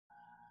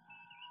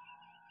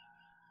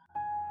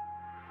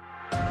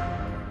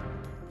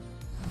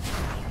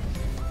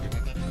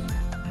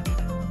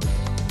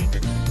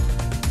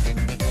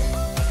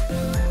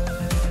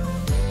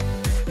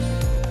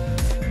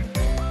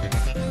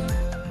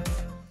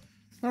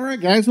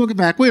Alright guys, welcome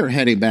back. We are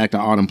heading back to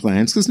Autumn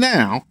Plains, because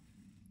now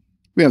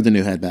we have the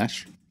new head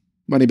bash.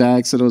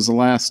 Moneybags said it was the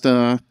last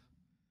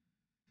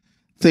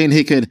thing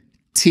he could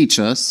teach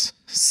us,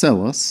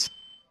 sell us.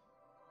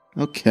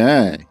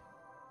 Okay.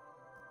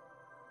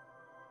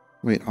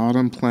 Wait,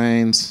 Autumn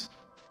Plains.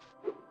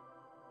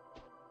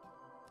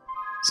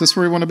 Is this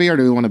where we want to be, or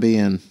do we want to be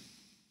in?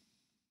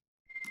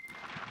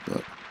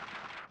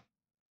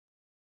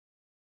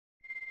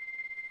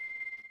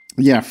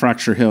 Yeah,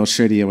 Fracture Hill,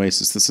 Shady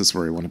Oasis. This is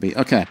where we want to be.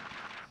 Okay.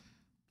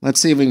 Let's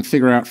see if we can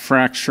figure out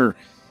Fracture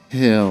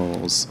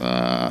Hills.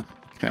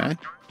 Okay.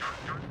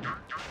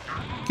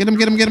 Get him,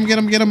 get him, get him, get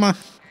him, get him.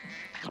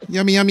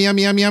 Yummy, yummy,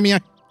 yummy, yummy, yummy.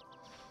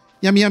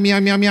 Yummy, yummy,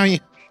 yummy, yummy,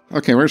 yummy.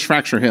 Okay, where's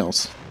Fracture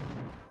Hills?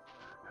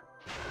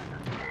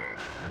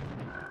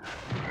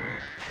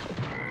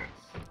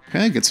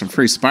 Okay, get some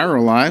free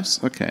Spyro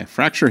lives. Okay,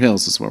 Fracture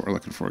Hills is what we're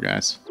looking for,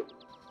 guys.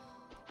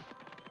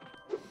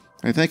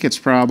 I think it's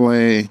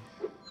probably...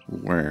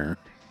 where?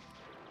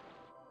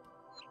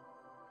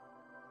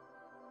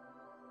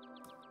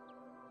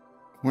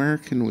 Where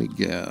can we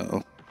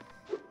go?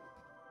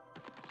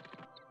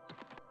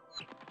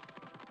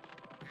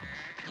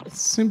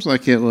 Seems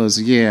like it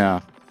was,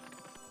 yeah.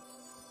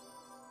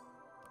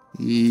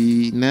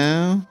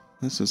 No,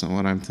 this isn't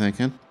what I'm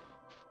thinking.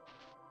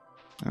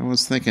 I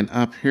was thinking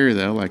up here,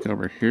 though, like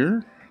over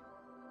here.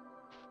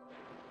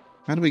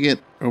 How do we get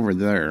over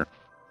there?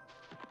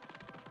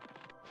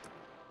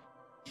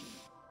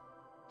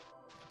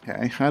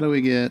 Okay, how do we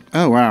get...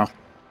 oh, wow.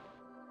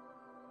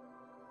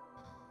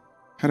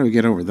 How do we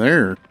get over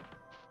there?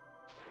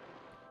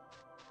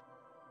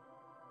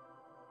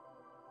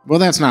 Well,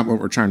 that's not what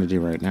we're trying to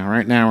do right now.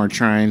 Right now, we're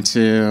trying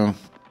to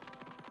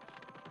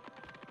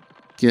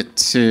get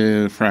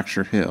to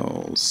Fracture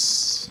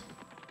Hills.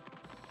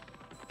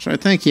 Which I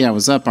think, yeah,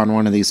 was up on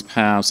one of these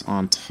paths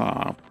on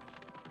top.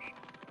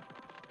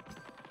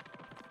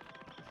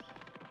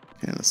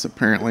 Okay, this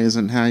apparently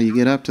isn't how you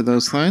get up to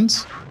those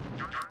things.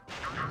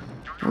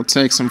 We'll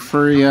take some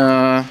free,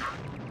 we'll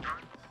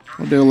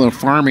do a little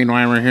farming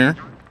while we're here.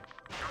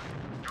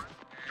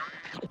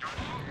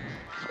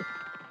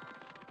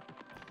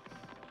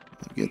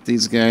 Get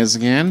these guys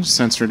again,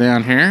 since we're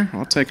down here.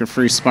 I'll take a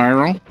free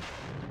Spyro.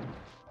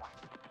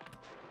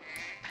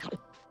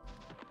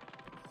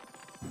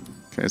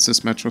 Okay, is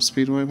this Metro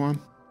Speedway one?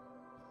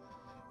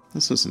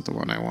 This isn't the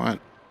one I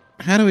want.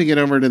 How do we get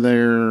over to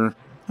there? I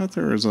thought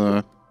there was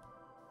a...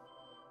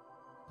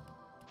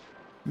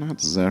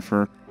 not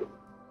Zephyr.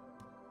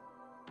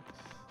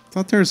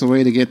 Thought there was a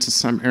way to get to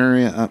some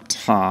area up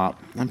top.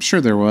 I'm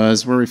sure there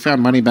was, where we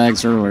found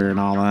Moneybags earlier and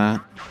all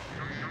that.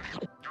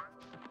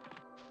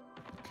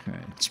 Okay,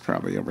 it's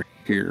probably over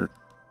here.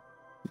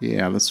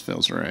 Yeah, this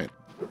feels right.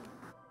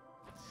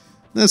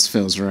 This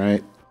feels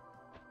right.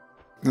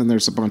 Then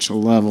there's a bunch of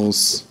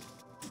levels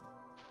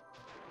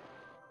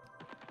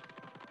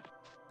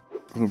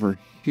over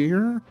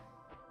here.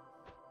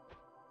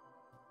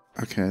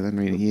 Okay, then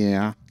we...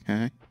 yeah,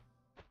 okay.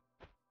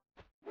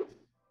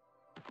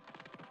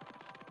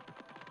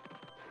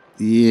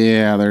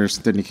 Yeah, there's...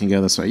 then you can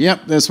go this way.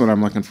 Yep, that's what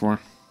I'm looking for.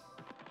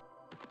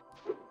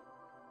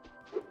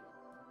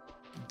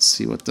 Let's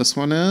see what this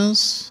one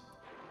is.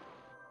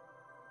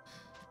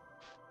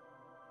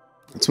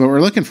 That's what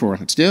we're looking for.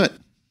 Let's do it.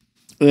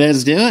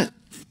 Let's do it.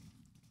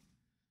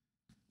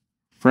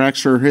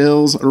 Fracture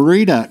Hills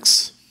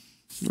Redux.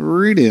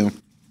 Redo.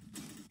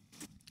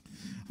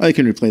 Oh, you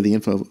can replay the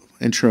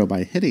intro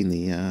by hitting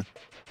the...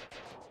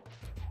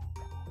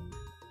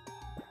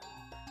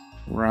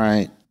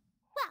 right.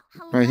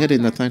 By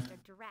hitting the thing.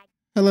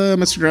 Hello,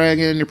 Mr.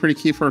 Dragon. You're pretty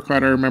cute for a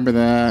quad. I remember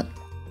that.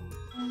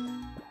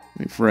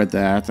 We've read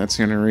that. That's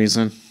the only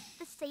reason.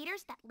 The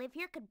satyrs that live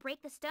here could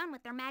break the stone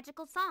with their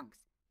magical songs,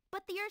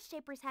 but the Earth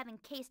Shapers have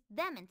encased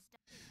them in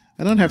stone.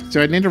 I don't have to.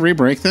 Do I need to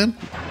re-break them?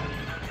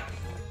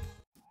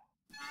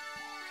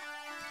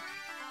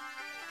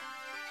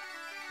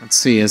 Let's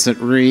see. Is it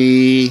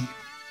re...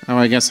 oh,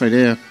 I guess I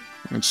do.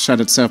 It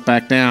shut itself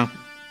back down.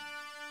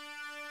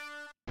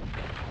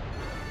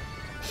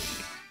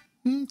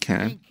 Okay.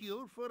 Thank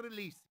you for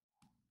release.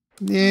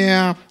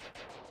 Yeah.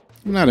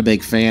 I'm not a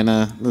big fan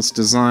of this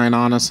design,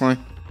 honestly.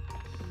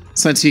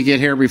 Since you get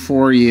here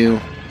before you...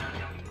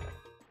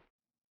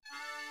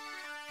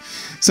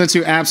 since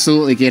you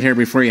absolutely get here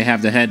before you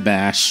have the head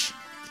bash,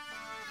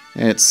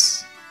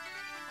 it's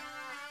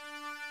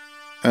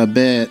a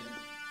bit...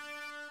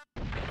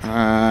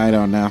 I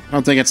don't know. I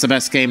don't think it's the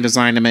best game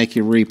design to make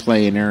you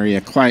replay an area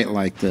quite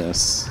like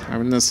this. I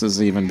mean, this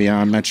is even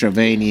beyond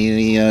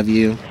Metrovania of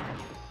you.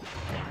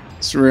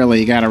 It's really,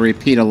 you gotta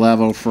repeat a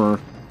level for...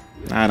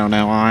 I don't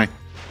know why.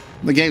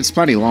 The game's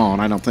plenty long.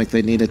 I don't think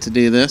they needed to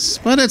do this.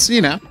 But it's,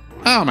 you know...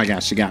 oh my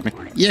gosh, you got me.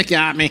 You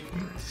got me.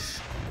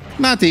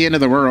 Not the end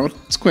of the world.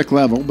 It's a quick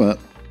level, but...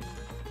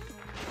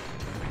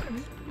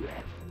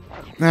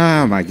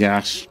 oh my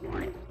gosh.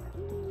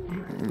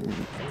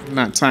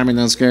 Not timing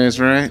those guys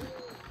right.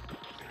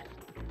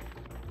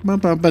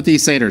 But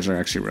these satyrs are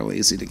actually really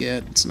easy to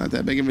get. It's not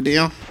that big of a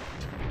deal.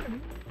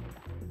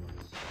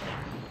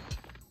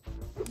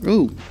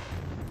 Ooh.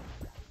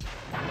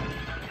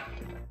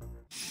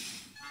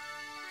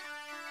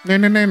 No,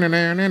 no, no, no,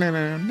 no, no, no,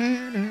 no,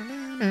 no,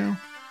 no, no.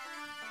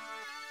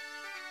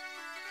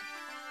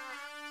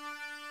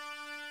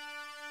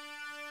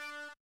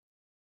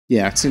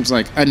 Yeah, it seems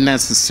like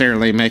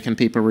unnecessarily making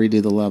people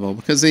redo the level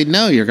because they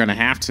know you're going to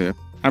have to.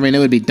 I mean, it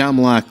would be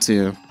dumb luck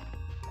to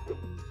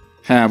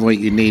have what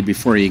you need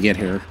before you get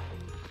here.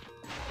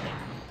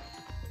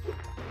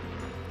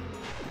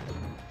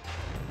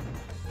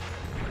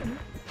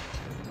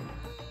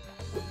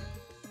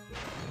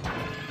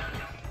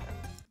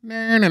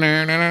 No, no,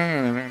 no, no,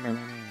 no, no, no, no.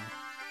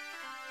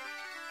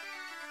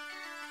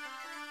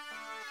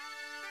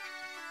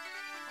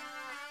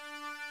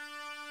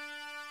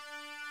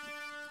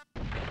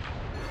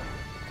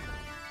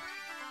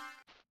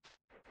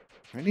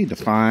 I need to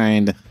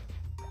find...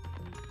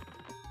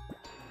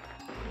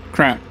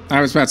 Crap.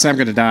 I was about to say I'm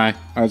going to die.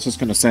 I was just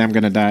going to say I'm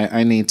going to die.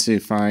 I need to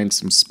find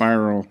some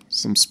Spyro,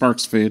 some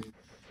Sparks food. Do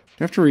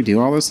I have to redo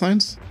all those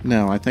lines?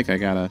 No, I think I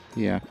gotta...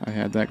 Yeah, I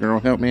had that girl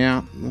help me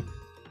out.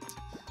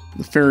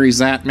 The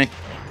fairy's at me.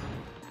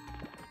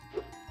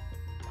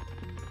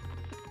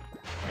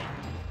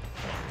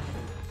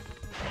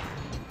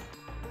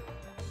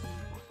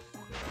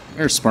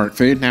 There's spark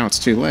food. Now it's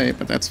too late,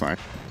 but that's fine.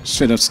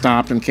 Should have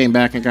stopped and came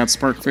back and got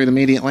spark food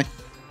immediately.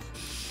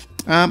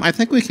 I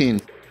think we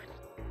can...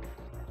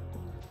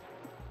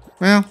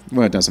 Well,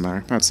 it doesn't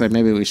matter. I'd say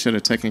maybe we should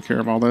have taken care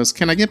of all those.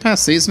 Can I get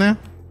past these now?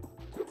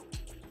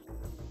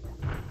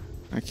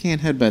 I can't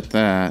headbutt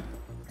that.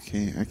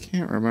 Okay, I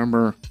can't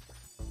remember.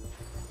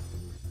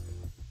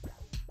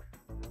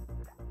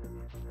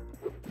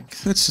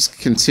 Let's just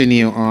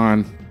continue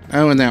on.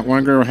 Oh, and that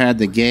one girl had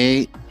the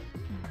gate.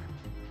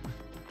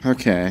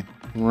 Okay,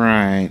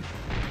 right.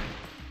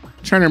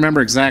 I'm trying to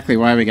remember exactly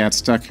why we got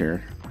stuck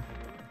here.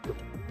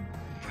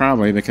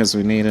 Probably because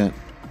we need it.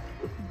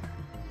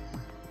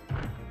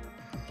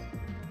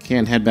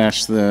 Can't head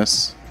bash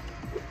this.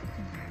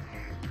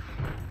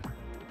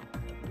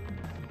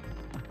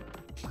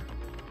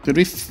 Did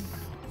we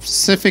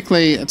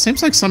specifically... It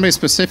seems like somebody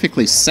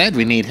specifically said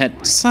we need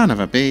head... Son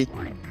of a bee.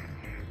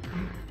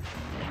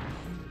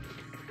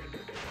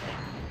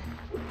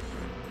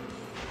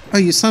 Oh,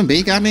 you son of a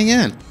bee got me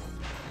again.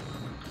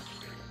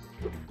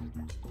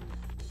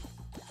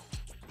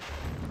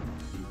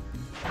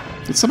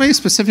 Did somebody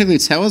specifically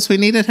tell us we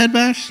needed head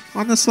bash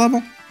on this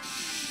level?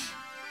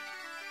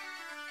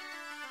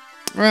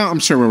 Well, I'm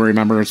sure we'll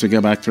remember as we go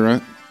back through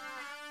it.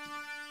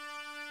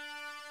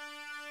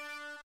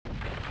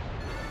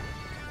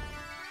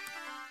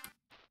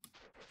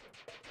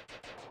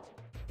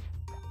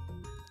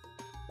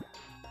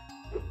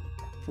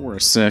 Four or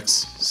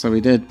six. So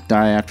we did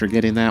die after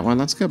getting that one.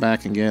 Let's go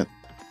back and get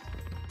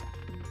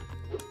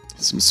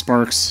some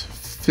Sparks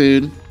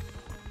food.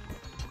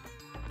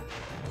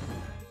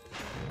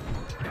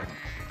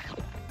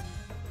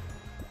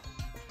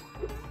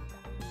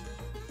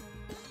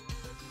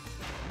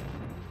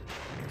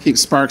 Keep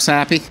Sparks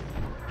happy.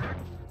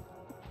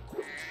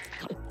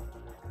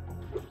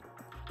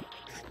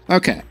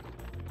 Okay.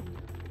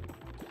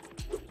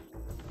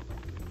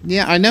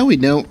 Yeah, I know we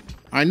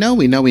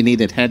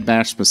needed head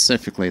bash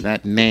specifically,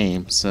 that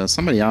name, so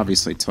somebody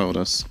obviously told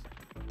us.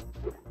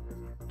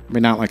 I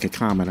mean, not like a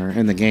commenter.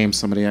 In the game,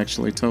 somebody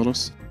actually told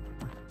us.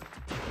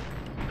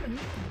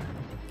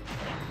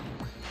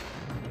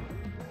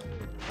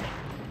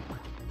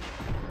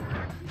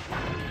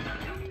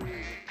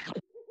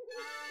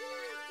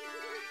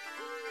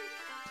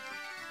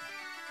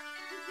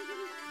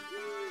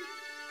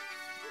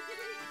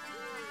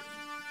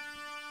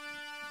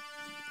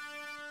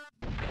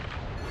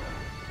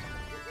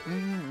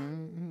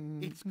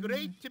 It's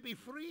great to be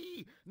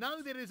free.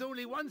 Now there is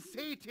only one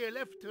satyr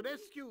left to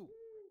rescue.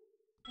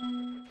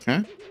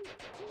 Okay.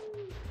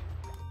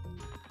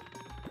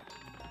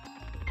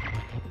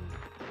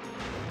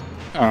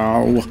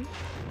 Oh.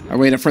 I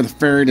waited for the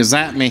fairy to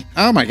zap me.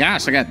 Oh my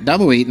gosh, I got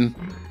double eaten.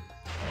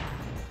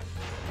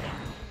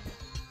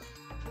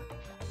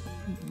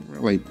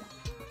 Really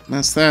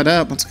messed that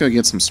up. Let's go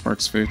get some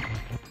Sparks food.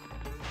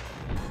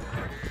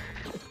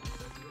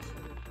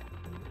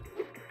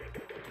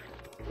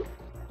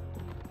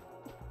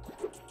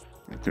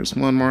 There's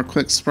one more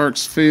quick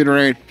Sparks food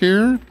right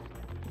here.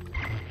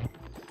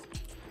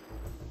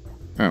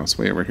 Oh, it's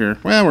way over here.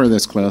 Well, we're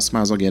this close.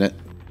 Might as well get it.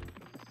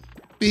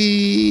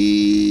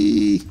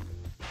 Bee.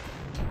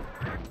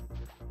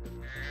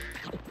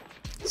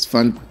 It's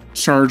fun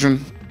charging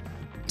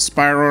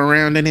Spyro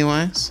around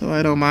anyway, so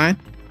I don't mind.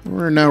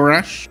 We're in no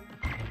rush.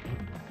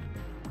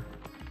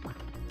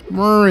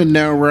 We're in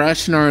no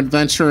rush in our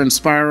adventure in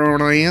Spyro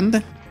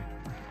Land.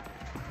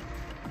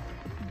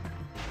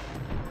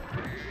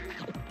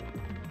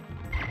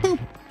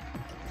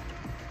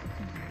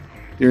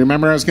 You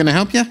remember I was going to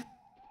help you?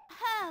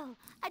 Oh,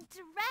 a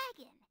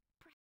dragon.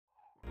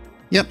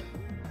 Yep.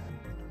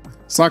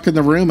 It's locked in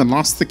the room and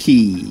lost the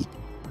key.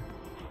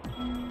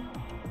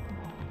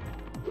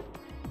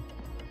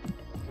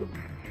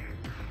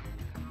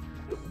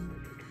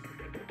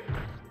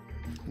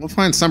 We'll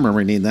find somewhere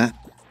we need that.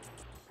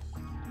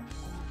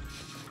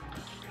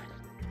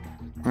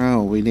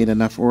 Oh, we need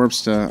enough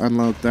orbs to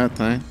unload that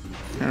thing.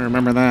 I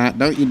remember that.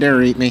 Don't you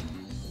dare eat me.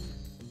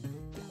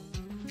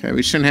 Okay,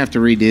 we shouldn't have to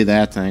redo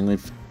that thing.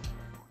 We've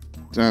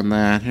done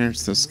that.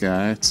 Here's this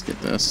guy. Let's get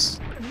this.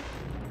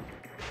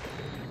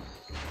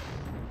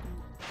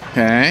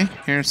 Okay,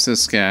 here's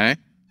this guy.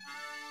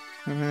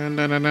 Na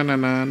na na na na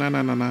na na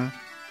na na.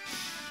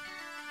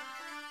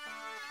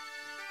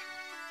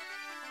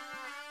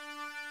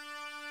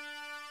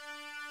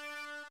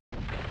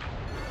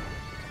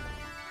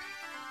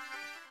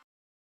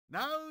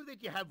 Now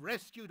that you have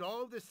rescued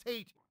all the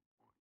satyrs.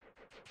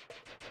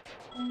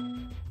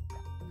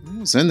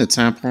 It's in the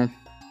temple.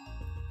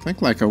 I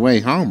think like a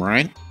way home,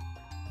 right?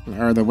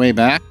 Or the way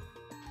back?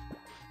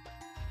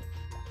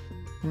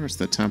 Where's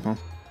the temple?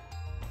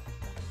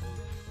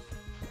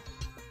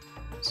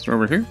 Is it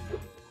over here?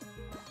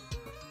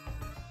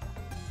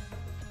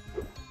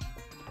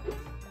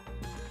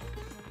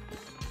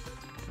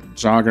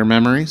 Jogger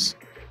memories.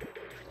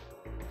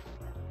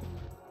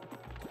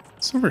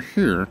 It's over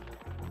here.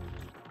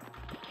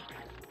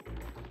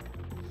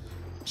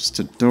 Just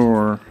a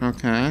door.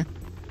 Okay.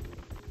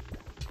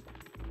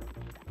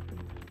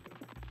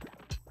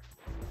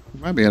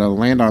 Might be able to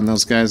land on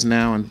those guys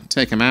now and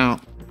take them out.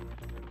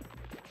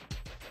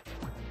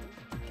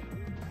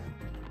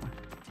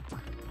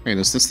 Wait,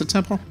 is this the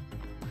temple?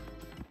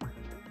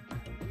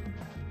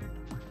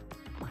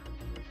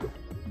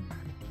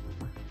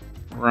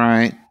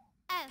 Right.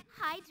 Oh,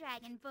 hi,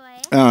 Dragon Boy.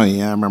 Oh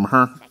yeah, I remember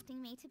her.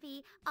 Expecting me to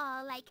be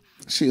all like,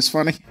 She is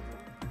funny.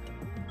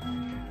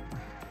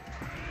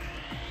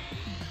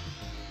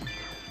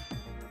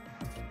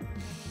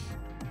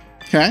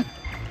 Okay.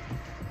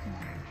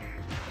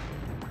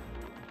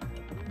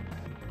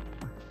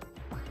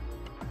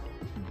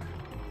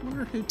 I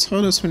wonder who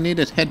told us we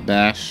needed head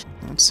bash.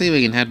 Let's see if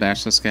we can head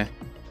bash this guy.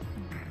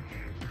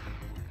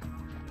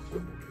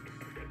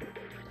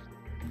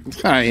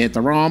 I hit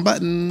the wrong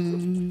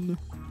button.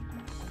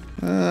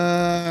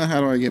 How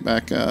do I get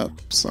back up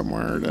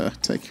somewhere to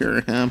take care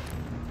of him?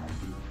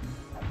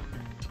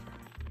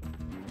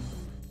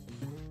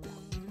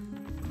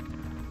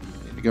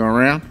 Need to go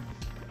around?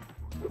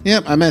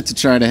 Yep, I meant to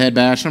try to head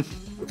bash him.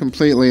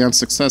 Completely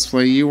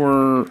unsuccessfully. You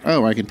were...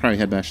 Oh, I can probably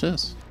head bash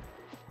this.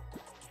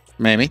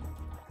 Maybe.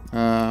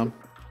 Nope.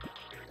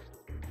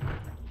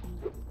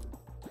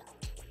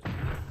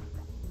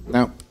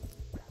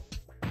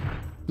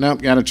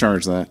 Nope, gotta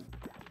charge that.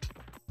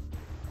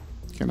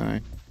 Can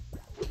I?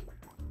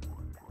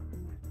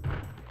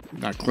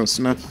 Not close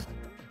enough.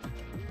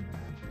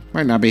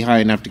 Might not be high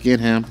enough to get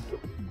him.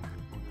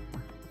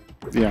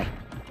 Yeah.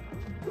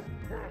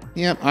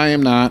 Yep, I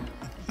am not.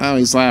 Oh,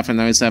 he's laughing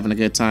though. He's having a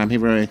good time.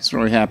 He's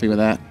really happy with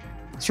that.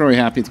 He's really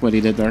happy with what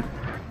he did there.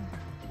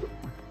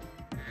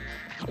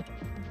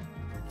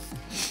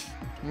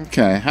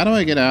 Okay, how do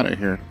I get out of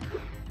here?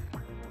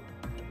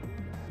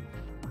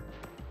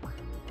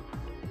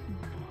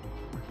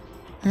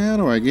 How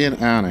do I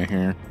get out of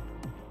here?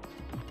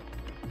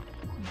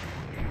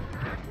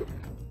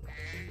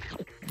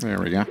 There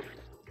we go.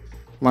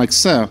 Like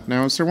so.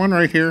 Now, is there one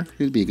right here?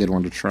 He'd be a good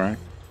one to try.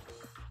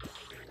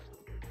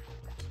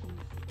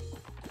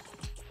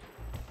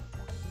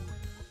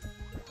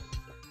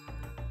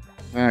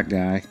 That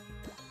guy.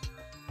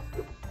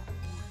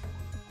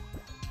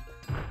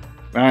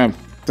 I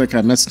think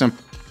I missed him.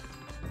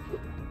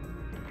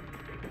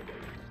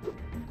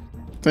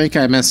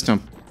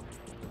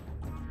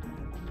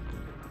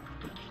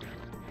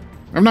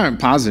 I'm not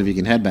positive you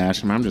can head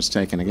bash him. I'm just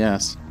taking a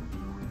guess.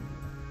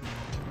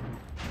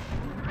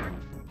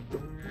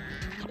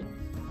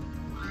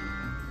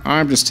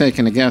 I'm just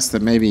taking a guess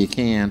that maybe you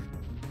can.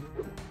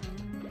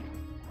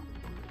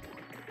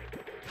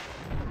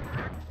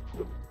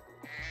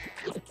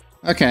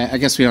 Okay, I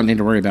guess we don't need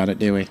to worry about it,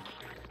 do we?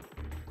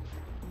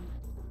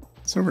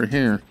 It's over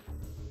here.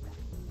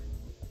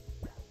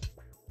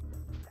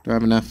 Do I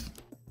have enough?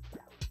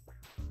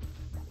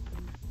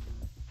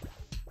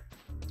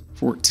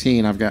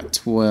 14, I've got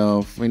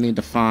 12. We need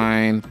to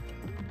find...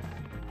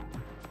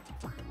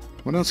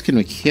 What else can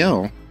we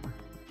kill?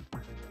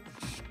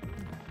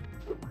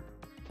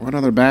 What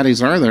other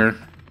baddies are there?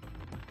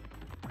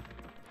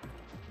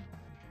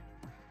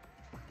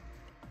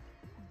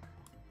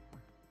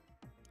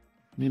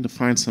 Need to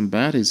find some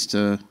baddies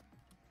to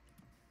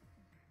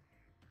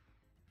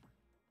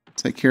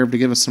take care of to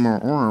give us some more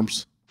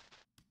orbs.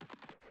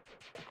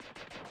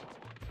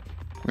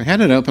 We had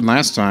it open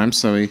last time,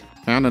 so we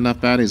found enough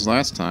baddies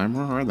last time.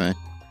 Where are they?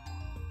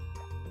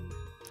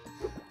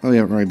 Oh, we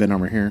haven't really been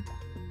over here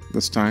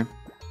this time.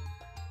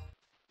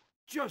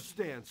 Just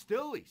stand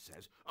still, he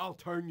says. I'll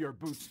turn your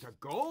boots to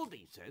gold,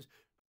 he says.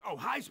 Oh,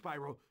 hi,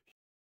 Spyro.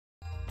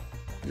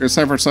 Your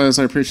effort size,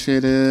 I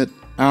appreciate it.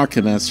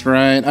 Alchemist,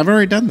 right? I've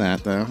already done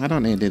that, though. I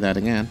don't need to do that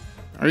again.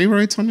 Are you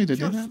already telling me to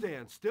do that? Just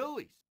stand still,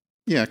 he says.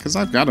 Yeah, because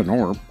I've got an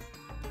orb.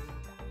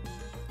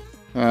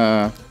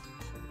 I'm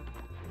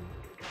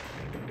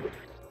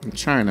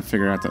trying to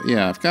figure out that.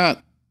 Yeah, I've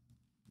got...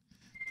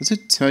 Does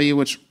it tell you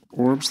which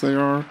orbs they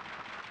are?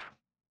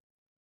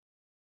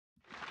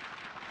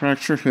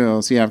 Fracture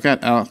Hills. Yeah, I've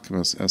got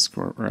Alchemist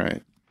Escort,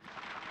 right.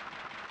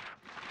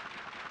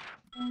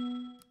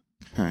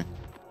 Okay.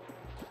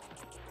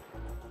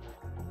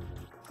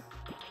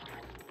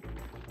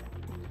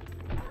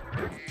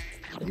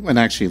 You wouldn't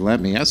actually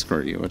let me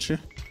escort you, would you?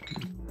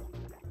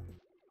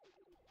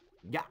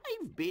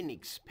 I've been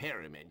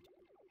experimenting.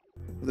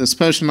 This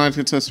potion line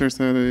contester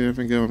thought I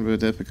haven't gone with a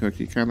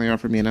difficulty. Kindly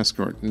offer me an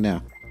escort.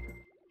 No.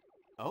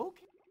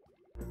 Okay.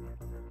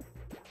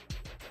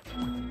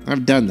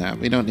 I've done that.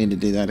 We don't need to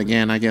do that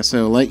again. I guess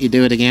it'll let you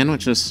do it again,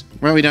 which is...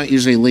 Well, we don't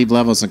usually leave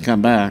levels and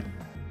come back.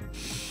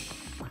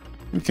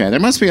 Okay, there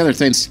must be other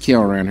things to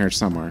kill around here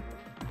somewhere.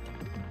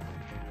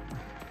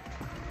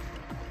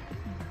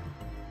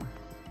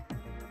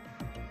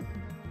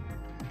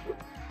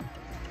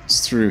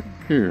 It's through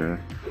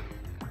here.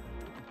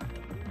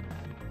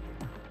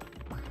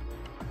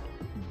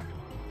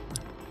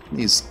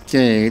 These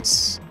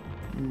gates...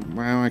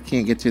 Well, I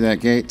can't get through that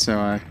gate, so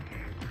I...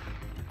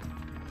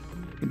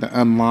 need to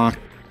unlock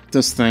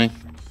this thing.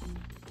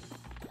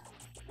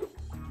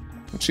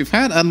 Which we've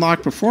had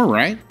unlocked before,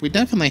 right? We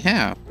definitely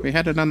have. We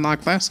had it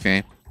unlocked last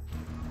game.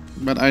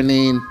 But I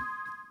mean...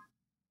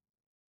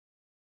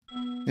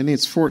 It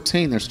needs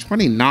 14. There's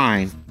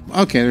 29.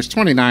 Okay, there's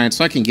 29,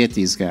 so I can get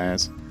these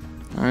guys.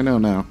 I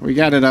don't know. We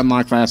got it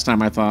unlocked last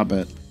time, I thought,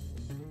 but...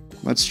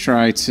 Let's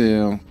try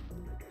to...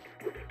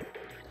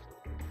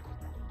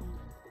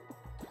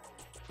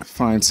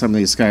 find some of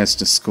these guys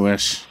to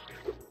squish.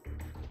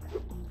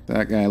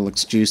 That guy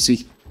looks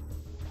juicy.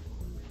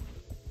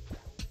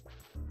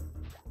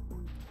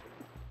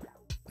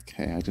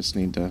 Okay, I just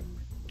need to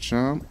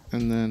jump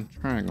and then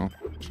triangle.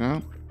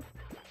 Jump.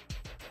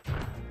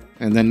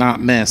 And then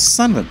not miss.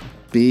 Son of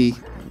a bee.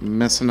 I'm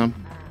missing him.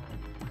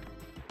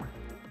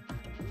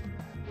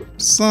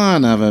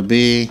 Son of a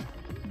bee.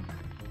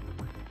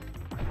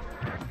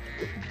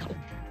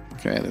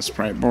 Okay, this is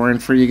probably boring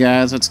for you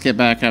guys. Let's get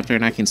back up there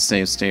and I can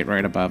save state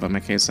right above him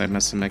in case I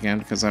miss him again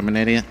because I'm an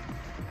idiot.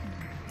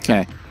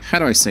 Okay, how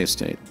do I save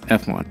state?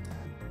 F1.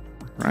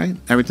 Right?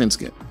 Everything's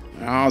good.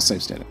 I'll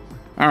save state it.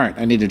 Alright,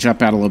 I need to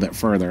jump out a little bit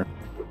further.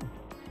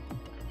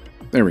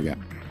 There we go.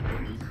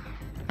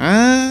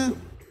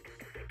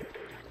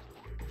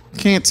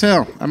 Can't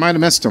tell. I might have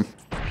missed him.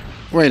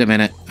 Wait a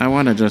minute. I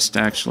want to just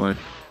actually...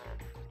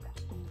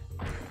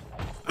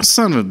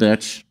 Son of a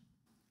bitch.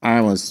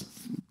 I was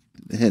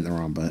hitting the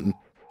wrong button.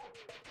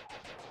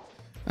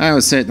 I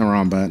was hitting the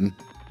wrong button.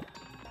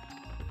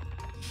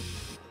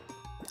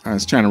 I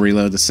was trying to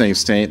reload the save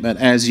state, but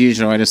as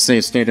usual, I just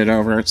save stated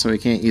over it, so we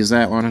can't use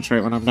that one. It's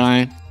right when I'm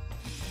dying.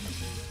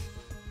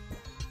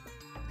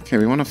 Okay,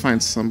 we want to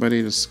find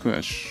somebody to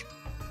squish.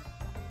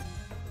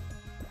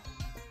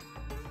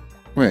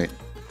 Wait.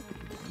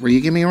 Will you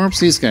give me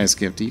orbs? These guys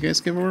give. Do you guys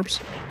give orbs?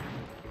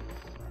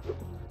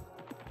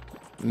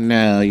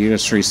 No, you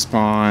just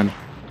respawn.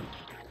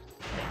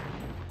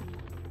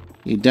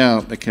 You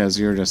don't, because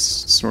you're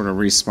just sort of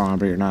respawn,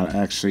 but you're not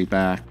actually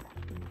back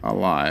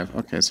alive.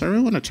 Okay, so I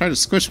really want to try to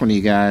squish one of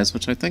you guys,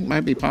 which I think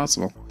might be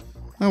possible.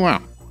 Oh,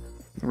 wow.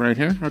 Right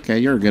here? Okay,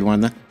 you're a good one,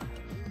 then.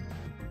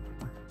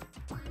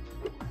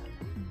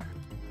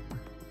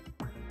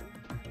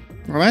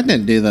 Well, that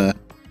didn't do the...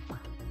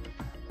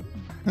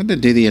 That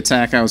didn't do the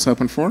attack I was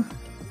hoping for.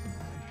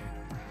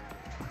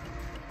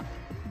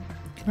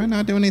 Can I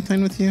not do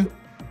anything with you?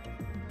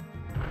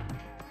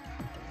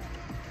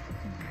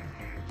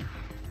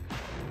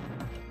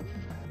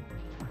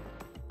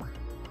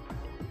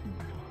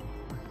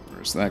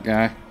 Where's that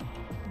guy?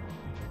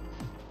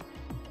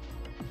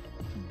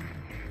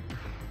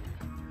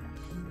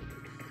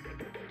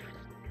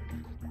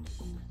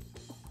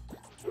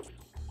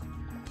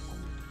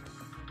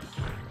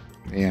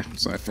 Yeah,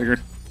 so I figured.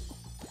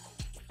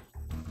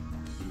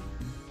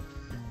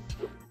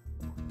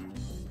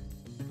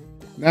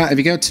 If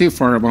you go too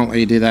far, it won't let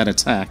you do that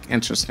attack.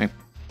 Interesting.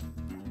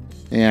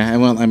 Yeah, it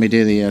won't let me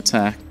do the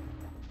attack.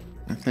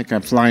 I think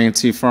I'm flying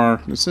too far.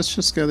 Does this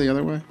just go the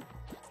other way?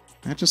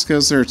 That just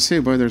goes there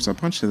too. Boy, there's a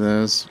bunch of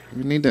those.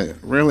 We need to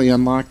really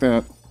unlock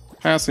that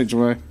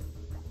passageway.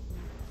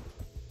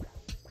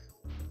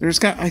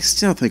 I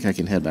still think I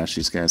can head bash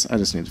these guys. I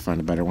just need to find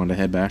a better one to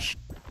head bash.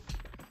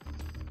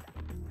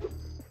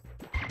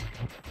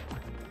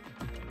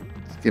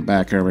 Let's get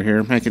back over here.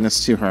 I'm making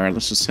this too hard.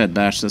 Let's just head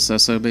bash this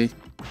SOB.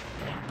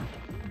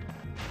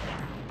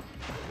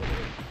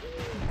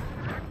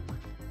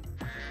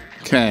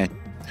 Okay,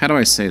 how do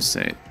I save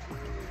state?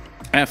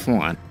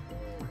 F1.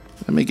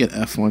 Let me get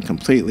F1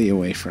 completely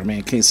away from me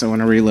in case I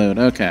want to reload.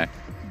 Okay.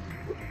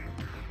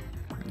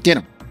 Get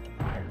him.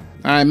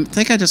 I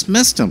think I just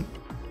missed him.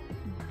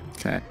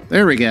 Okay,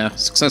 there we go.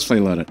 Successfully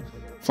loaded.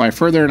 Fly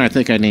further, and I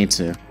think I need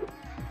to.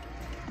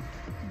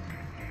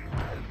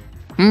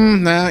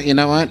 No, you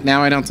know what?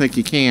 Now I don't think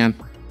you can.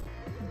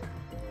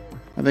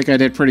 I think I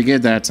did pretty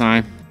good that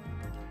time.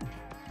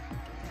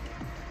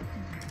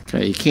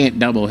 Okay, you can't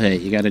double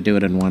hit. You got to do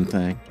it in one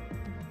thing.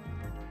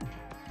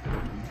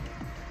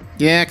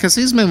 Yeah, because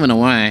he's moving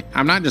away.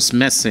 I'm not just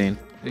missing.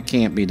 It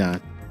can't be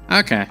done.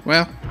 Okay,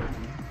 well.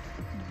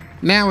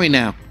 Now we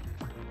know.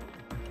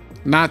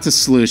 Not the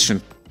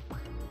solution.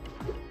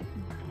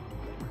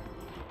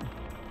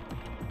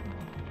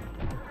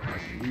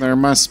 There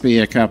must be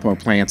a couple of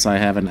plants I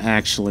haven't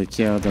actually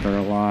killed that are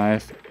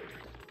alive.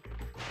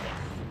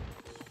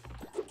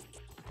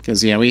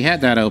 Because, yeah, we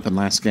had that open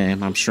last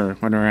game, I'm sure,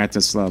 when we were at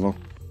this level.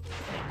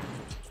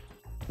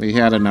 We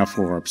had enough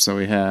warps, so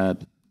we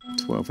had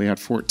 12. We had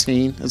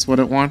 14 is what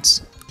it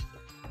wants.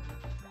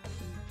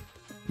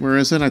 Where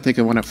is it? I think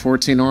it wanted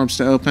 14 orbs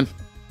to open.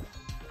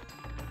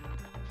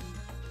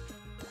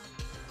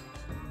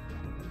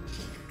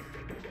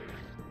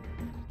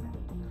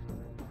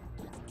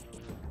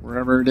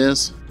 Wherever it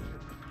is.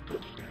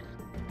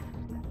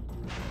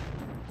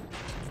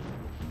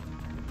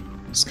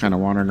 Just kind of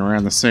wandering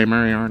around the same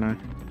area, aren't I?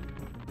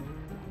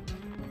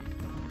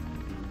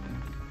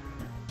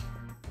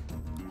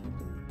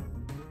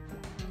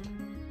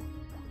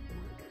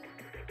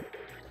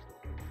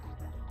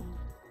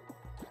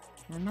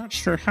 I'm not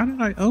sure. How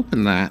did I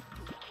open that?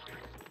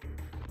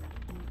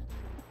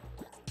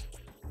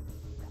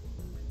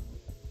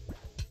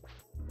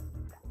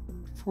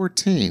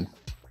 $14.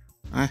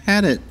 I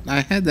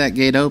had that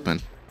gate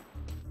open.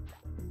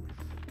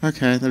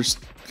 Okay, there's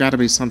gotta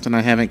be something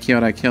I haven't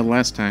killed I killed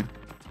last time.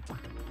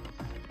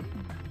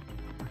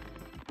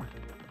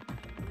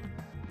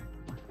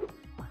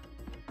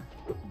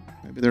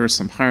 Maybe there were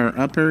some higher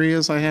up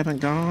areas I haven't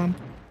gone.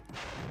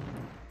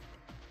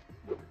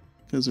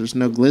 Because there's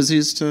no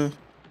glizzies to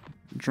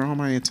draw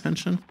my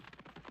attention.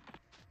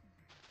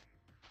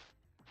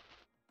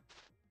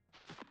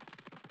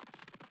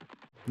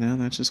 No,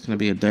 that's just gonna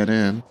be a dead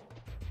end.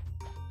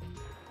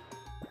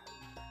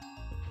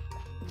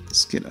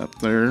 Let's get up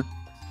there.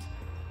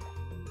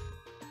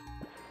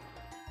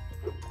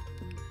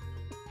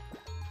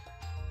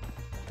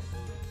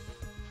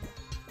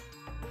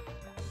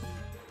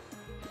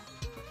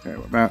 Okay,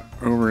 what about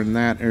over in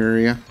that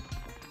area?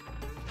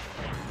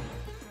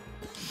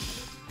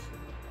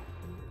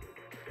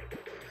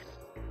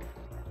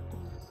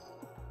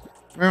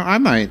 Well, I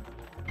might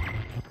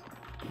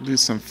do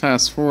some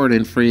fast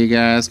forwarding for you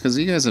guys, because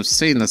you guys have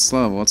seen this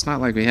level. It's not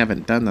like we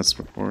haven't done this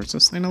before. Is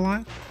this thing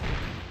alive?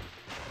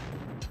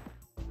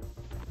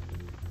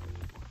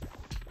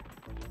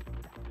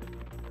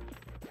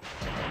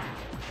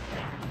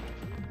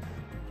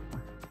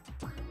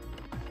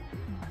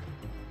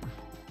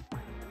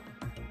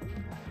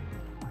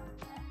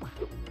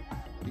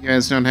 You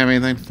guys don't have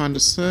anything fun to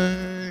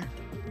say?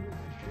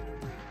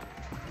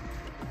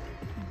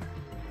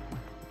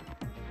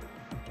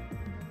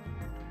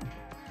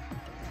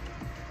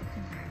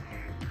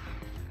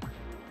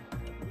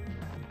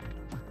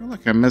 I feel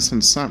like I'm missing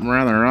something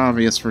rather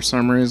obvious for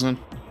some reason.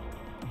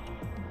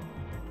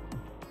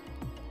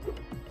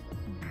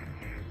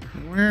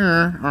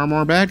 Where are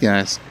more bad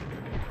guys?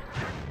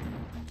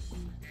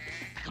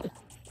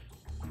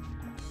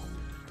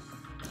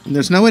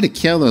 There's no way to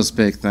kill those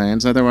big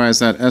things, otherwise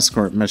that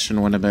escort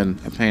mission would have been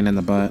a pain in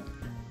the butt.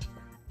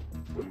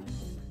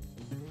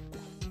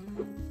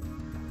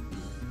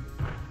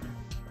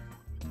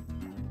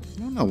 I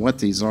don't know what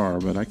these are,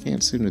 but I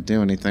can't seem to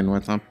do anything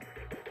with them.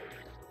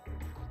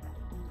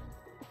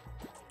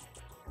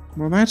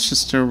 Well, that's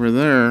just over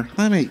there.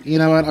 You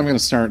know what? I'm going to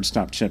start and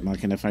stop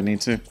chipmunking if I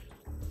need to.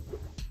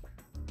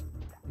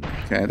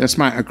 Okay, that's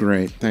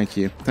great. Thank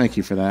you. Thank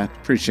you for that.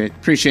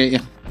 Appreciate you.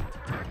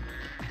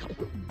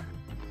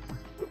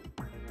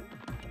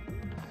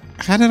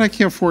 How did I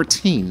kill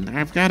 14?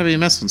 I've got to be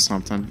missing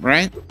something,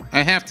 right?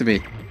 I have to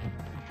be.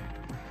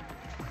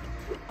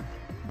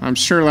 I'm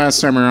sure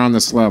last time we were on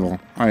this level,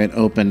 I had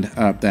opened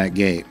up that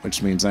gate,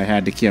 which means I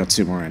had to kill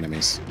 2 more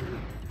enemies.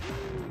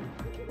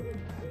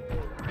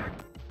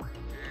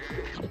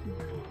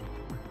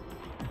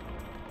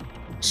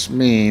 Which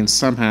means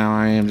somehow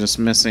I am just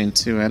missing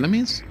 2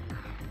 enemies?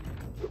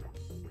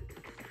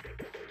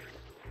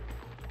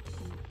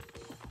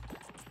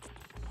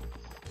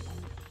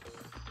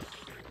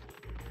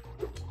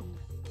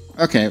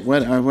 Okay,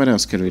 what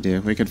else could we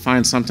do? We could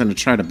find something to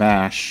try to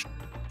bash.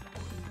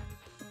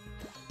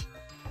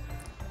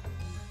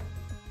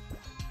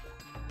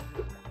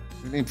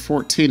 We need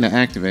 14 to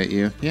activate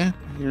you. Yeah,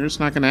 you're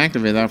just not going to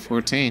activate that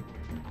 14.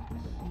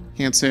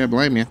 Can't say I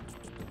blame you.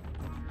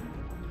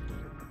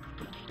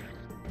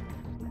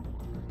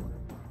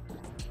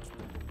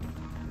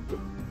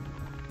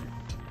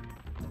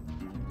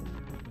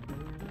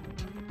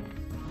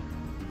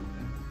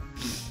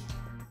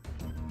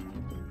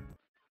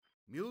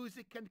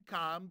 Music can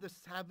calm the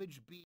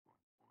savage beast.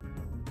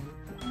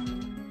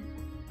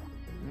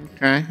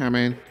 Okay, I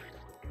mean...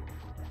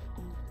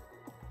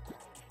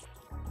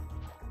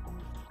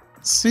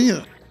 See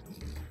it.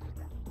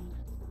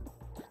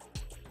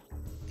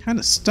 Kind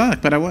of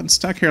stuck, but I wasn't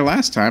stuck here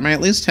last time. I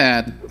at least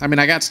had... I mean,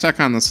 I got stuck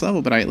on this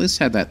level, but I at least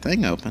had that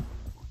thing open.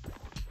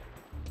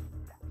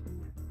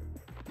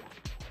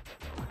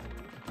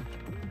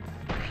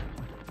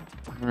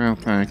 Well,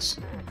 thanks.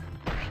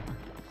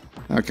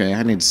 Okay,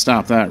 I need to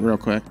stop that real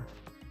quick.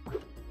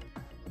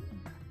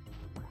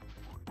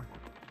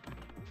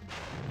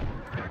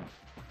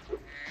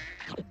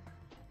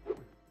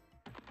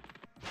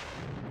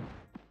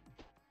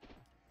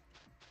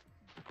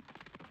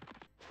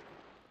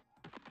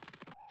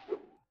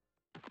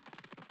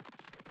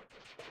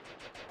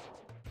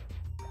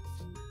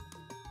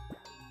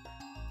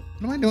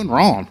 What am I doing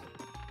wrong?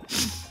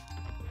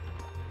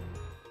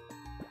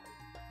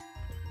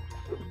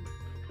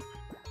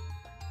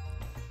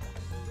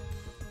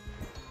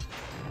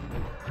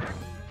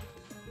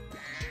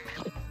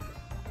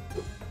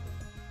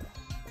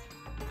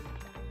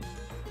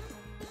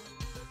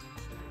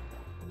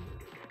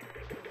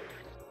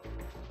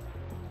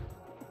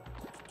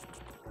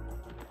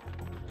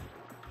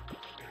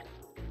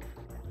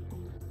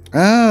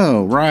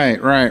 Oh,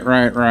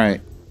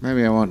 right.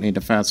 Maybe I won't need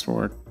to fast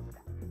forward.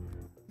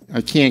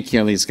 I can't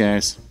kill these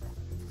guys.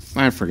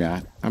 I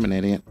forgot. I'm an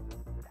idiot.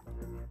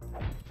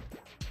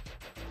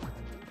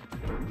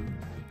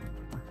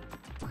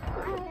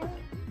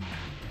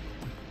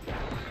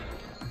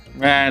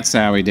 That's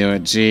how we do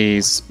it.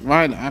 Jeez.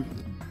 Why? I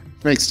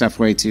make stuff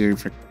way too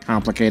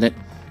complicated.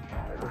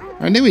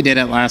 I knew we did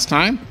it last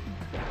time.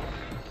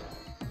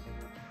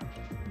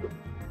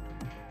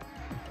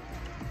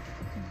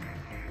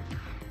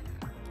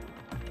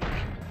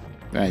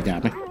 He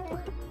got me.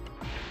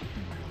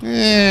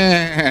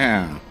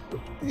 Yeah.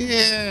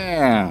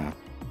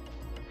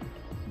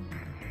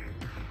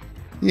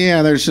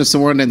 Yeah, there's just the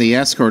one in the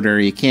escort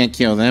area. You can't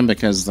kill them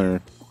because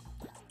they're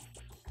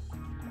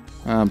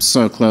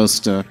so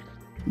close to...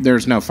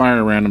 There's no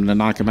fire around them to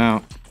knock them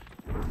out.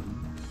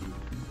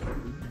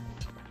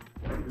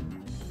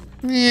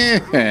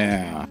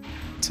 Yeah.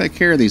 Take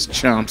care of these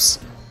chumps.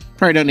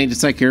 Probably don't need to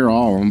take care of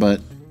all of them, but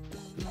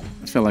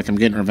I feel like I'm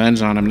getting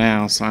revenge on them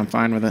now, so I'm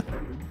fine with it.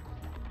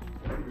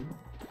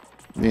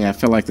 Yeah, I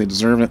feel like they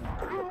deserve it.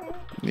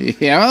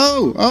 Yeah.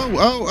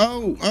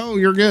 Oh,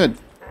 you're good.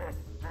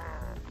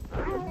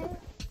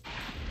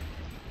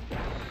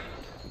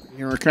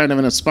 You were kind of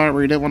in a spot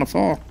where you didn't want to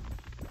fall.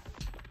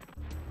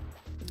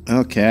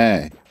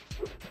 Okay.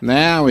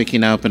 Now we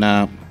can open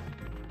up.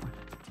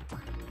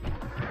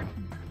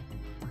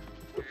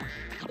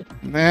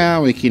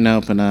 Now we can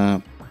open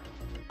up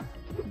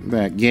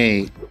that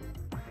gate.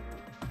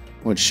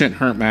 Which shouldn't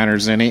hurt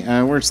matters any.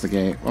 Where's the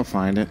gate? We'll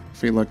find it.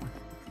 If you look,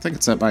 I think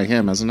it's up by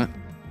him, isn't it?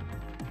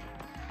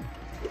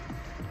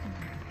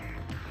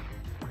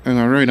 And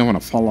I really don't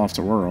want to fall off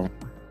the world.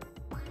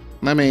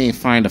 Let me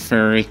find a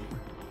fairy.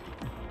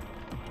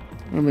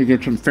 Let me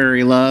get some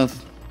fairy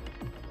love.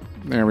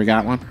 There, we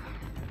got one.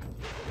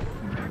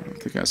 I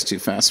think I was too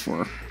fast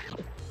for her.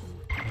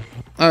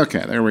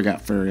 Okay, there we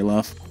got fairy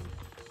love.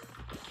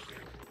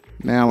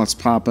 Now let's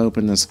pop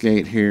open this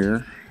gate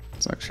here.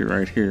 It's actually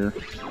right here.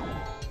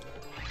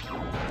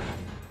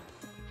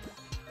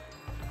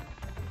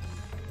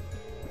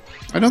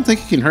 I don't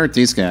think you can hurt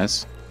these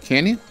guys.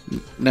 Can you?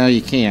 No,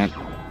 you can't.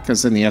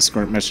 Because then the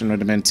escort mission would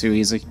have been too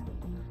easy.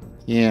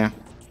 Yeah.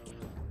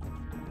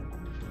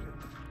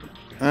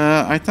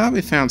 I thought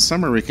we found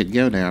somewhere we could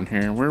go down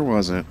here. Where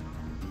was it?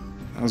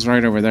 It was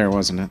right over there,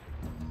 wasn't it?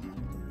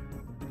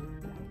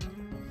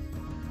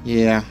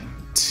 Yeah.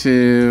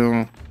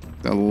 To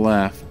the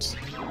left.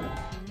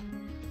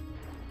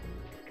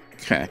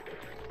 Okay.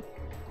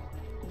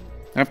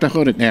 I have to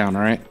hold it down,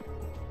 alright?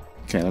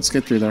 Okay, let's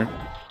get through there.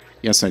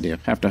 Yes, I do.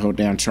 Have to hold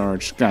down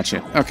charge.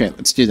 Gotcha. Okay,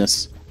 let's do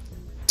this.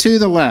 To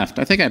the left.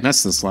 I think I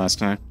missed this last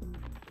time.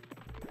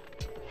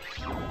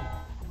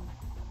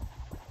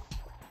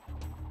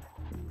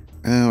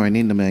 Oh, I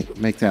need to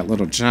make that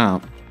little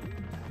jump.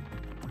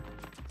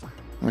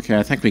 Okay,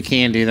 I think we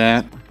can do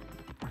that.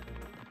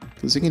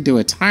 Because you can do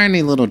a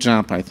tiny little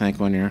jump, I think,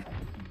 when you're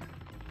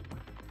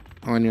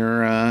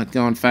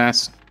going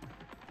fast.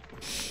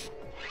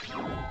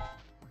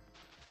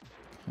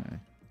 Okay.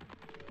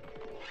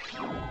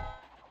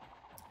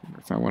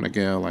 If I want to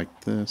go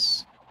like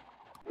this.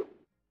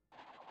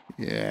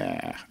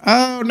 Yeah.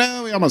 Oh,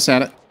 no, we almost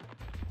had it.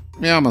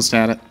 We almost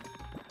had it.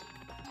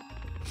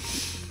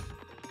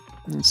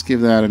 Let's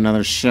give that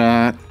another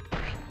shot.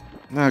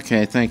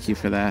 Okay, thank you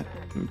for that.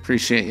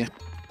 Appreciate you.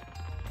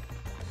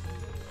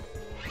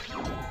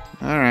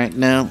 Alright,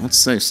 now let's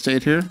say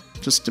stayed here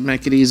just to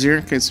make it easier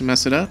in case we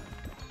mess it up.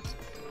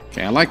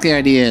 Okay, I like the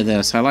idea of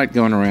this. I like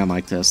going around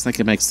like this. I think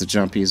it makes the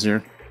jump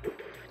easier.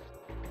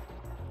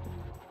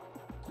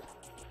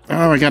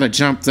 Oh, I gotta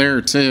jump there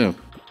too.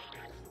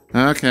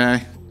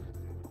 Okay.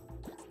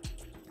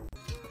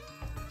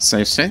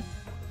 Safe state.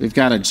 We've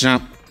got to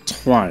jump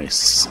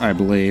twice, I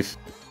believe.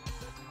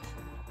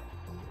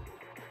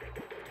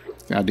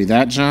 Gotta do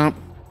that jump.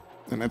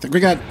 And I think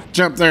we got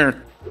jump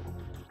there.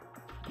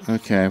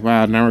 Okay,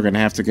 wow, now we're gonna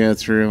have to go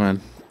through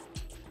and...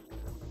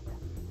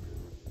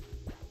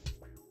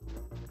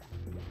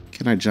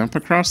 Can I jump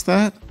across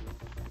that?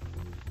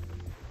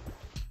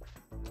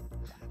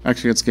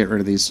 Actually, let's get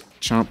rid of these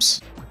chumps.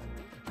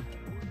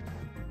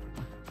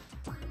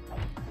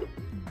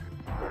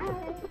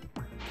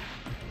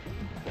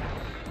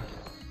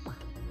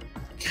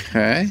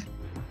 Okay.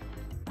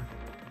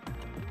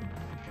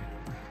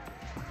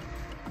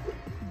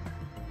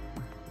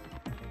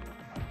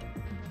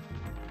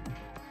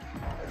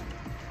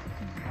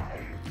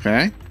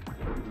 Okay.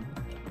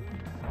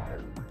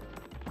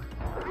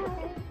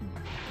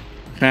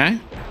 Okay.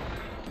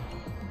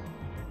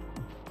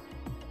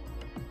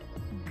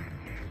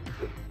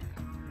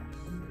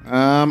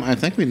 I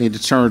think we need to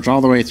charge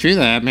all the way through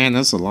that. Man,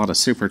 that's a lot of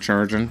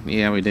supercharging.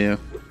 Yeah, we do.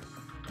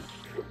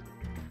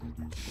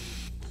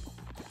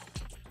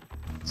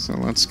 So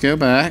let's go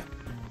back.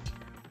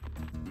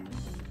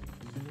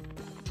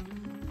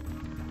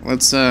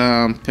 Let's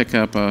pick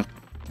up a...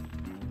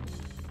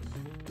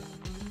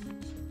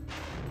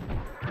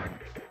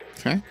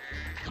 Okay.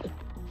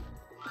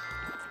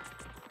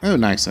 Oh,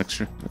 nice.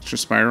 Extra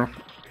Spyro.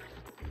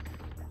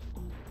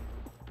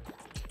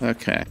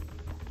 Okay.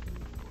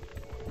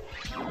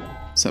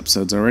 This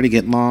episode's already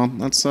getting long.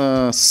 Let's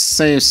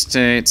save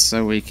state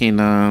so we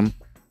can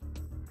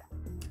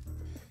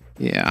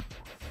yeah,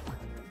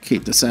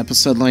 keep this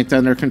episode length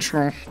under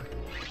control.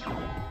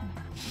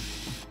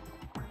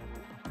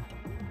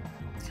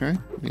 Okay,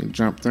 need to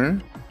jump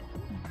there.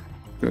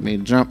 Go need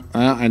to jump.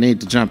 I need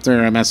to jump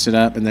there. I messed it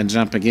up and then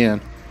jump again.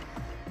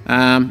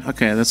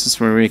 Okay, this is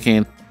where we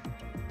can.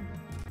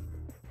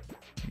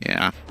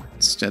 Yeah,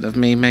 instead of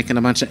me making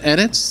a bunch of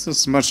edits, this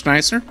is much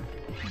nicer.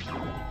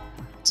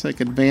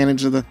 Take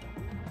advantage of the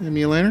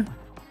emulator.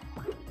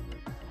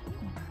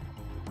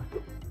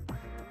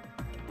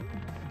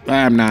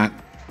 I'm not.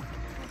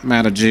 I'm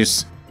out of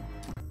juice.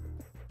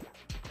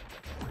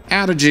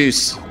 Out of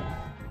juice.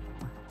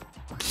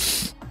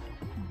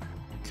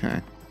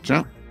 Okay,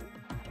 jump.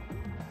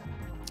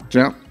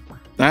 Jump.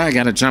 I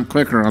gotta jump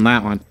quicker on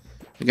that one.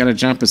 I gotta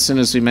jump as soon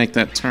as we make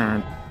that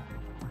turn.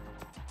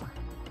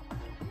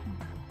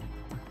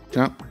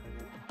 Jump.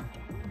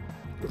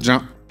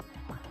 Jump.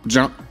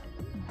 Jump.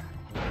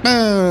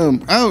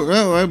 Boom!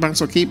 Oh, I might as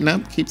well keep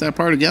that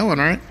party going,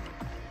 right?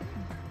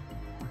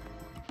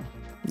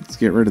 Let's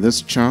get rid of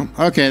this chump.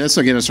 Okay, this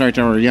will get us right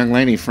to our young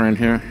lady friend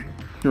here,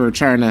 who we're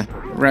trying to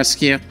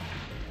rescue.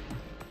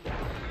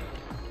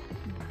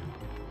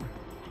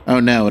 Oh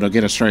no, it'll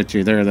get us right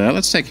through there, though.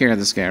 Let's take care of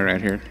this guy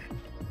right here.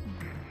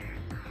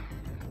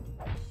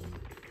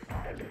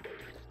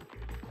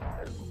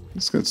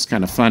 It's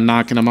kind of fun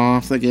knocking them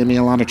off. They gave me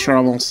a lot of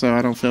trouble, so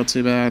I don't feel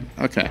too bad.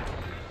 Okay.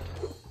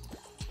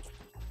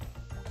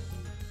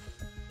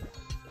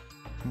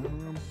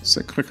 Is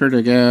it quicker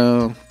to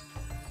go?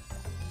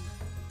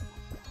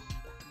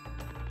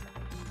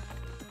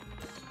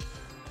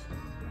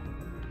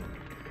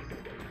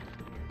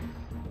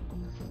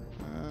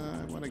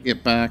 I want to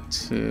get back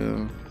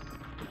to...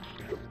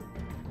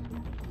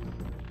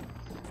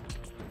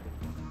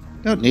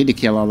 Don't need to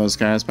kill all those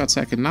guys, but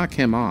I can knock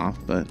him off,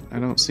 but I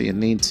don't see a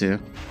need to.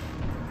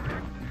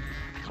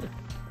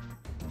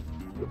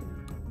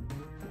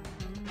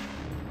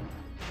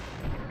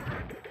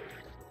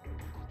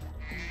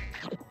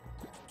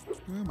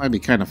 Well, might be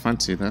kind of fun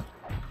to, though.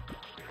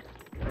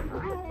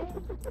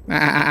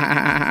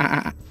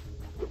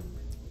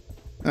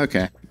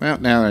 Okay, well,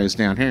 now that he's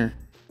down here.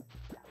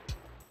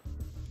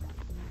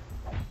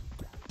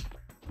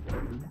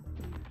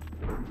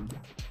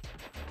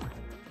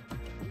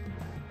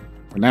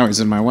 Well, now he's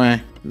in my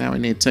way. Now we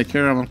need to take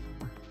care of him.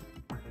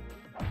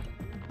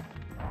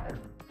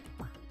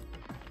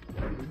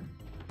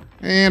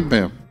 And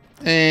boom.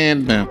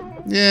 And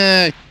boom.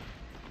 Yay!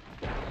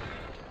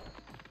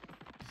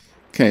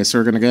 Okay, so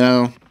we're gonna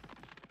go.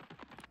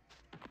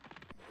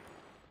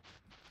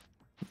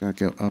 We gotta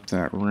go up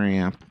that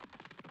ramp.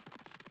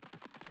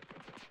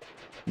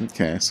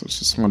 Okay, so it's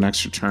just one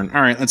extra turn.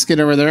 Alright, let's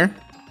get over there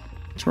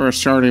to our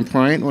starting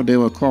point. We'll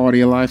do a quality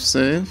of life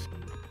save.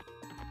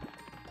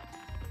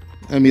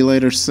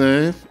 Emulator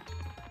save.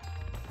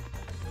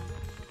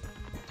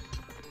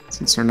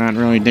 Since we're not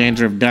really in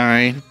danger of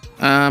dying.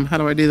 How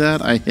do I do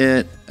that? I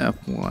hit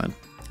F1.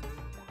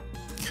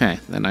 Okay,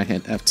 then I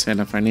hit F10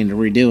 if I need to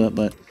redo it,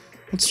 but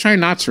let's try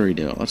not to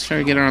redo it. Let's try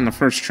to get it on the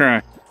first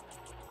try.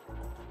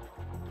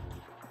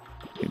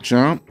 You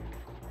jump.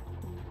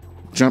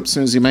 Jump as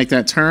soon as you make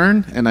that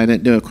turn, and I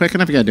didn't do it quick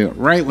enough. You gotta do it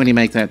right when you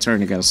make that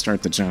turn. You gotta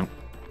start the jump.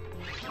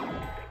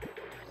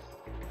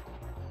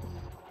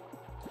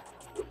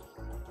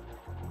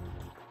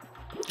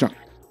 Jump.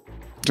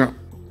 Jump.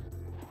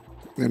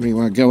 Then we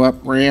want to go up,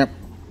 ramp.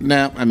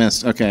 No, I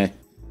missed. Okay.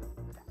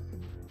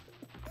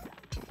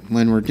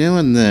 When we're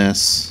doing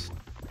this...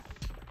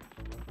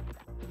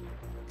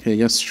 Okay,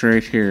 go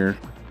straight here.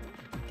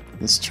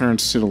 This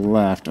turns to the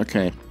left.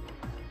 Okay.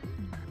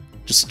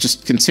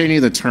 Just continue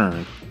the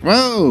turn.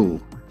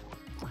 Whoa!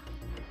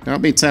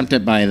 Don't be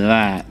tempted by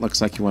that.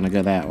 Looks like you want to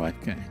go that way.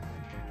 Okay.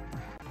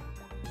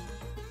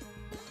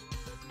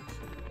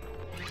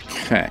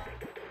 Okay.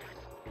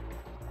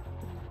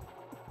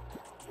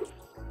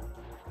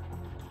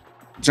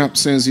 Jump as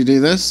soon as you do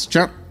this.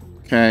 Jump.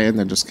 Okay, and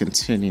then just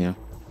continue.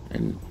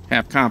 And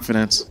have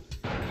confidence.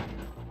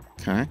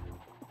 Okay.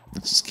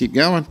 Let's just keep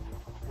going.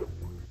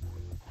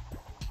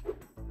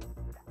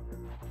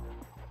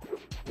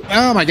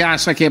 Oh my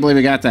gosh, I can't believe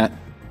we got that.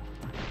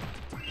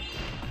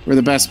 We're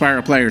the best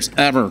Spyro players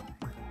ever.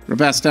 The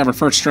best ever,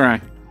 first try.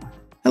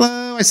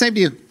 Hello, I saved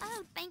you.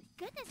 Oh, thank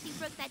goodness you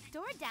broke that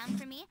door down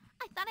for me.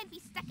 I thought I'd be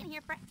stuck in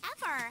here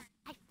forever.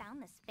 I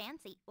found this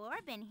fancy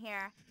orb in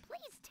here.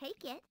 Please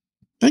take it.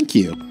 Thank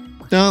you.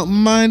 Don't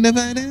mind if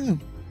I do.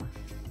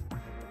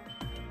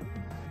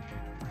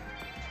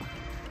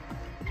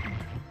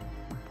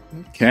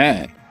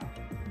 Okay.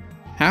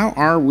 How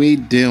are we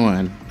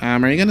doing? Are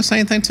you going to say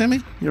anything to me?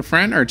 Your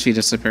friend? Or did she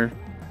disappear?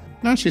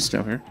 No, she's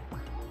still here.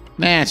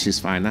 Nah, she's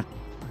fine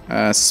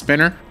now.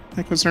 Spinner, I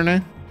think was her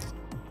name.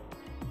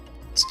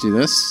 Let's do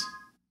this.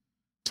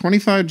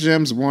 25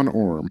 gems, 1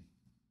 orb.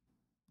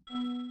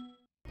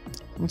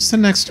 What's the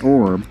next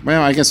orb?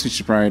 Well, I guess we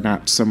should probably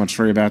not so much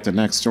worry about the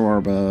next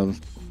orb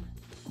of...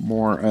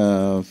 More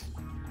of...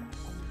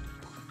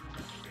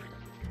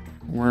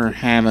 Where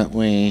haven't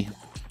we...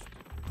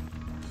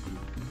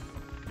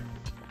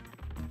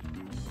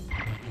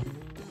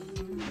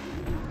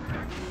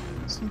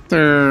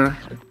 there...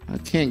 I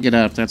can't get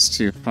up, that's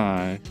too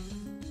high.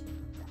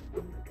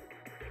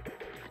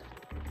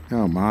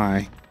 Oh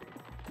my.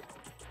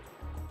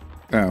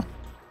 Oh.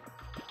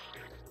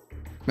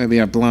 Maybe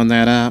I've blown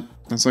that up.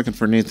 I was looking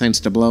for new things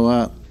to blow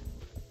up.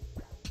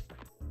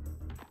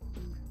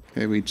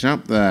 Okay, we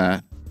jumped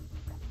that.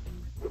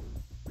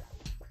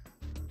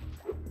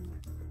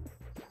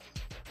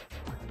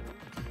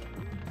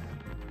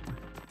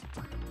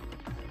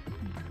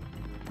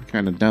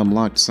 Kind of dumb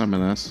luck, some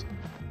of this.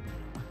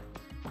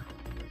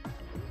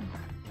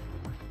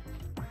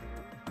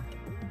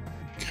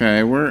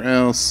 Okay, where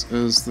else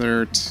is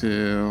there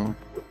to...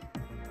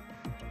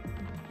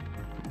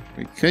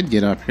 We could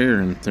get up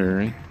here in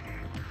theory.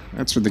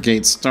 That's where the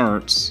gate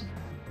starts.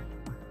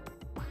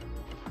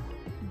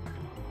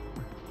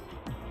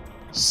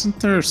 Isn't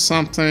there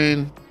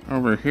something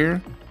over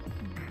here?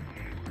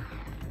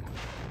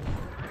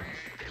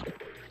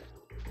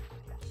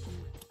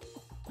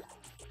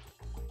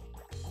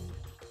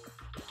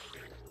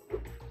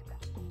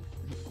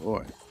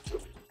 Boy.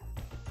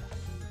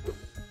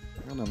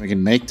 I don't know if we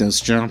can make those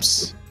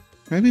jumps.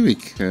 Maybe we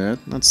could.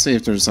 Let's see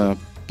if there's a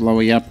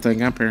blowy up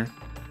thing up here.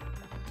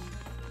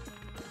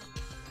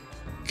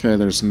 Okay,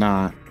 there's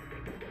not.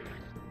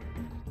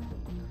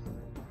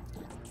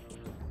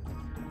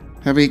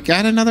 Have we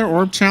got another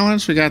orb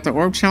challenge? We got the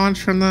orb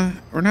challenge from the...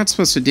 We're not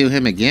supposed to do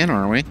him again,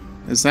 are we?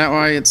 Is that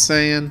why it's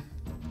saying...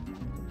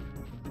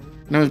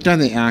 No, we've done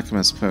the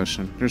Alchemist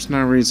Potion. There's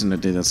no reason to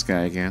do this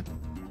guy again.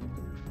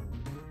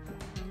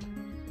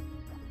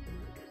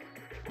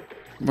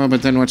 Well,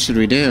 but then what should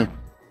we do?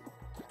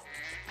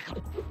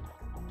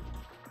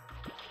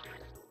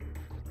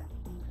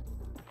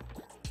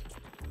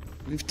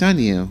 We've done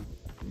you.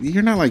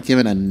 You're not, like,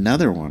 given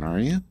another one, are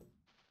you?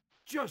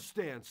 Just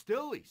stand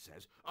still, he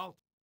says. I'll...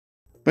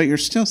 But you're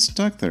still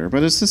stuck there.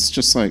 But is this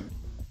just like...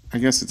 I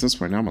guess at this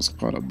point I almost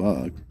caught a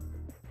bug.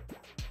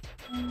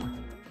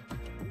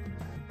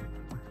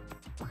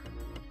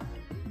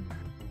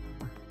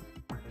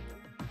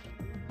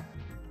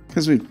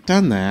 Because we've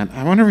done that.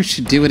 I wonder if we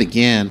should do it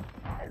again.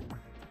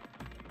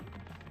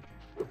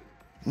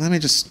 Let me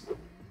just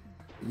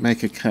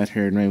make a cut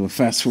here and maybe we'll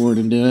fast forward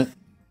and do it.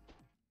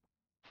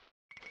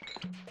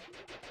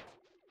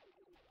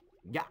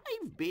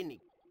 I've been...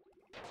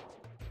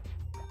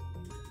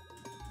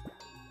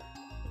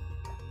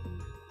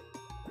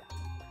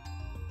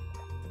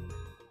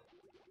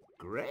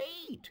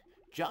 Great!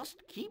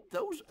 Just keep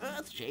those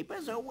Earth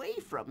Shapers away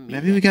from me.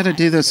 Maybe we gotta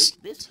do this...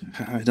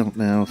 I don't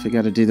know if we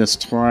gotta do this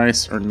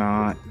twice or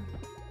not.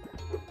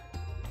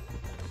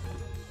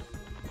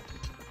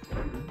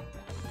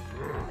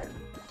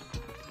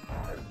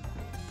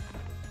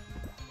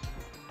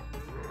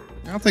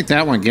 I don't think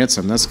that one gets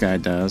him. This guy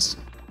does.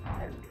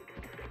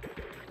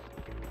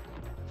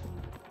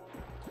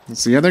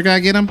 Does the other guy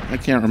get him? I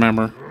can't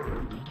remember.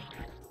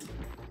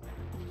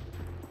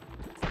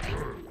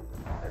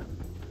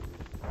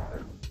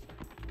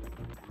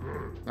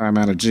 I'm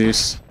out of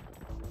juice.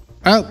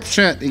 Oh,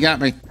 shit, he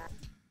got me.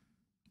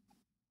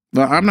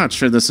 Well, I'm not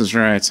sure this is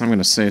right, so I'm going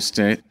to save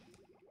state.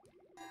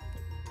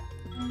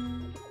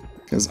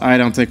 Because I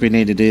don't think we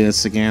need to do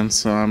this again,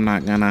 so I'm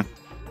not going to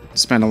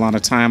spend a lot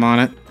of time on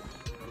it.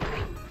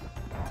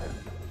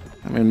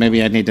 I mean,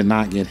 maybe I need to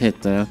not get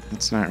hit, though.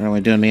 It's not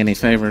really doing me any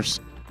favors.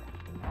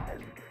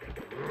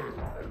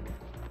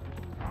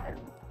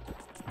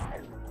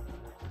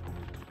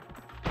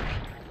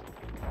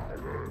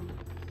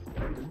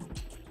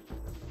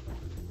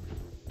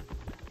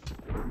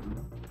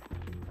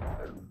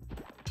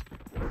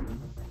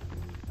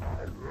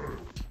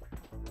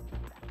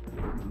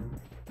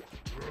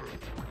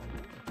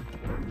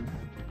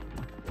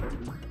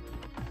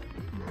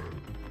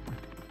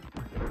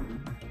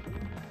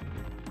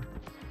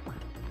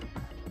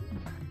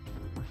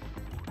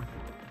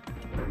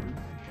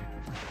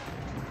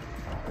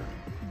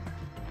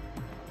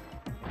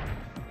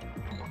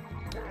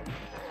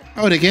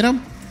 Oh, to get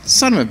him?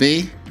 Son of a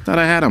bee. Thought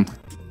I had him.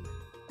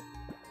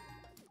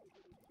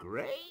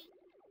 Great.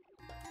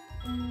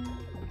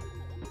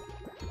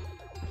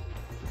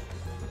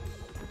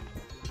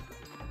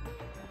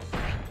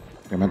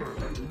 Damn it.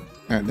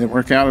 That didn't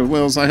work out as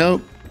well as I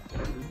hope.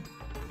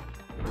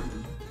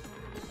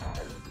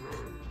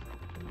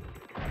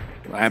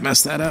 I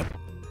messed that up.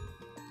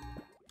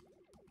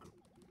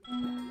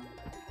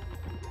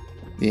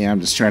 Yeah,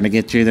 I'm just trying to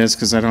get through this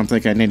because I don't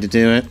think I need to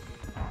do it.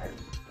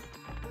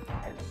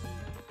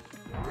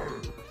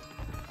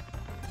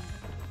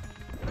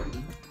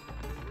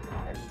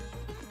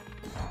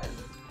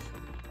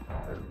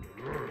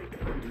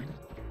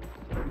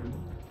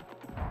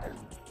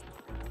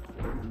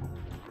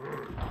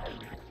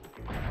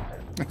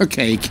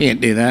 Okay, you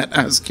can't do that.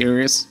 I was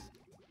curious.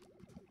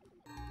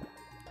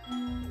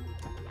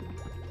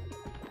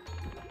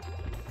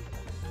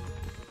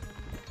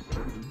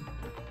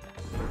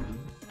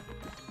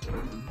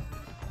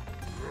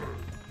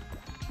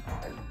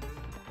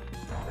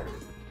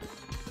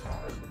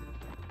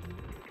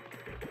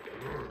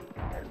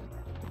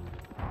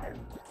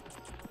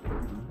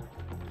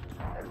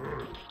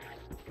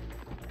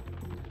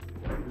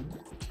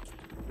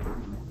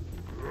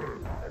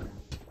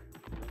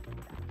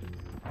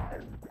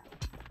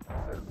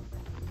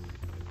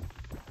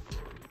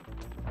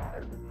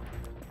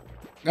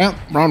 Oh,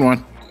 wrong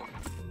one.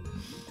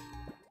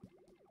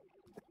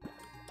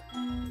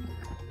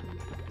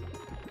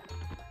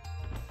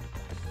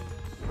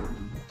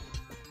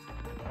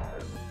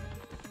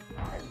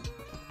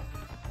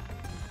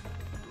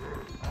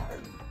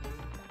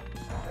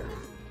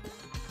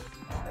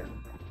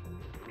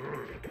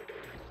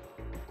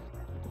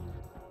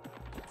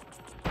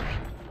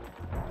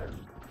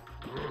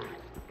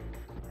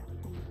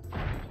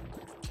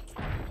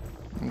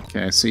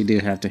 Okay, so you do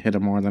have to hit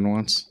him more than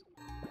once.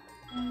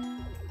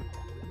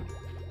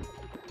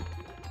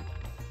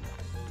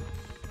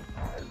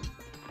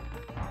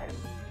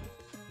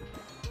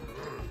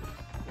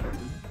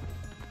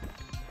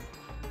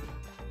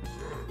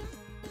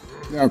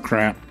 Oh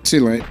crap,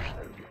 too late.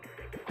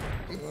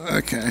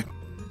 Okay.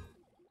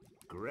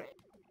 Great.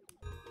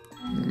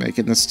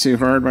 Making this too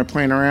hard by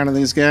playing around with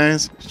these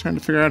guys. Just trying to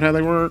figure out how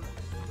they work.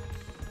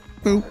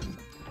 Boop.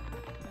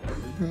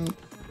 Boop.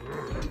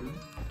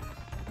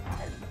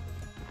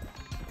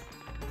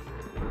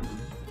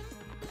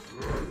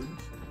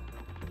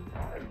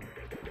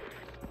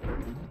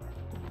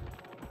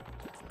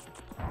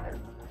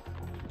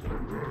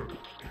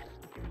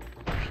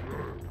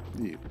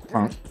 You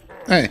punk.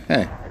 Hey,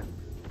 hey.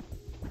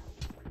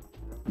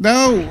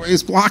 No,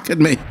 he's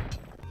blocking me.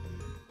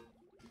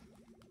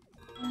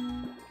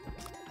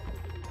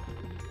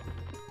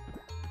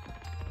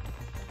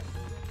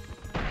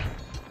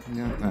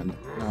 Yeah,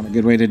 not a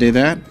good way to do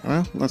that.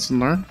 Well, lesson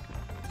learned.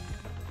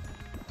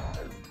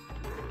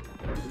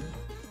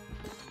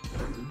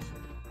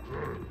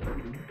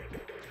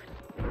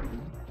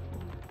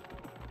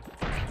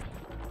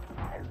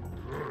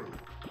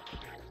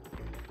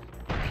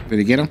 Did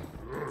he get him?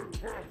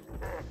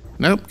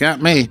 Nope,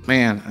 got me.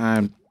 Man,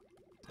 I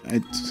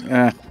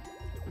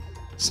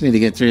just need to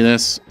get through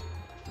this.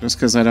 Just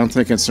because I don't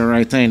think it's the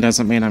right thing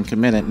doesn't mean I'm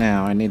committed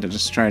now. I need to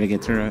just try to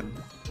get through it.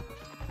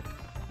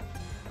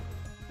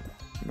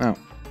 Oh.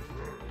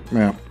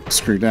 Well,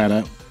 screwed that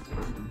up.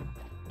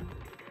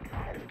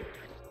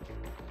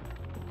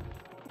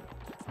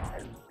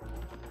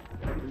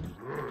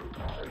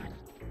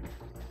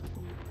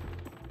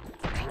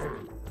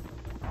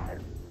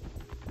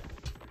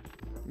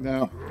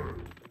 No.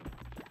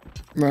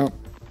 No.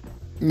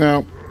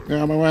 No. Get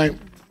out of my way.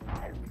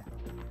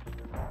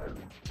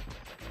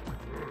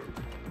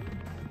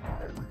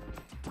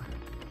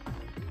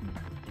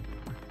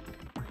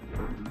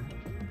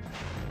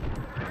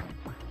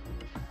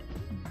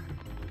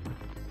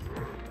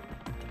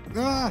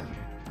 Ah!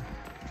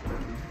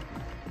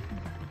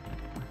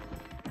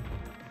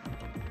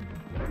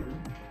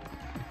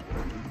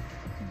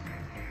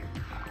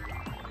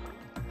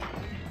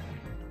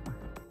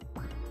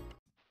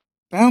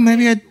 Oh,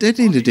 maybe I did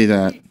need to do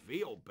that.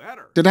 Feel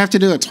better. Did I have to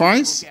do it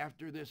twice? Look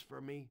after this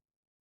for me.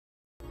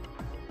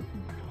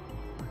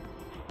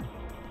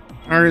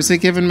 Or is it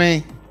giving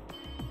me...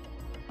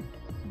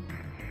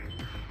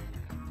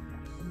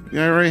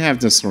 Yeah, I already have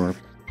this sword.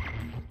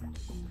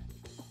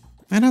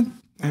 I don't...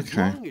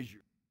 Okay.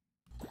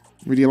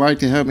 Would you like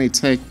to help me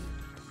take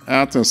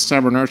out those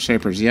stubborn earth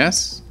shapers?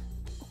 Yes?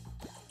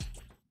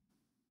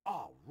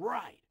 All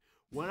right.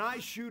 When I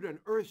shoot an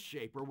earth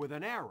shaper with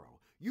an arrow,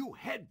 you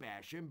head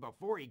bash him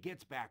before he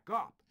gets back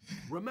up.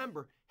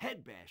 Remember,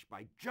 head bash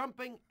by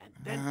jumping and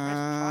then press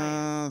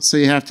triangle. So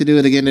you have to do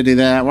it again to do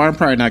that. Well, I'm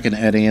probably not going to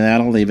edit any of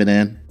that. I'll leave it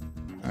in.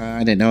 I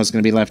didn't know it was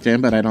going to be left in,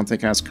 but I don't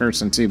think I was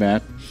cursing too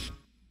bad.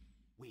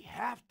 We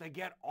have to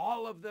get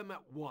all of them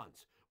at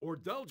once, or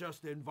they'll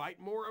just invite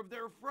more of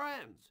their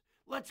friends.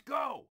 Let's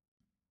go.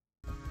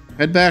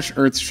 Head bash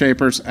earth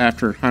shapers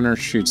after Hunter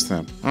shoots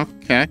them.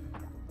 Okay.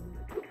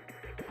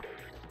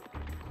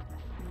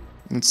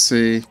 Let's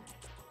see.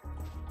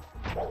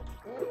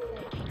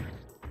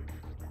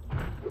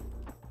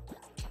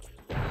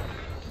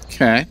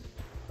 Okay.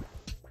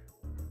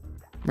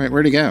 Wait,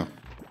 where'd he go?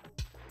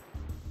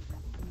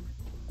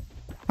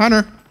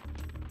 Hunter!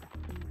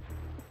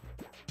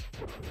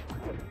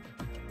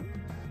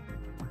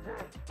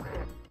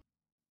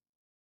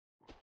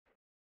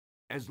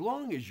 As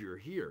long as you're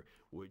here,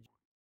 would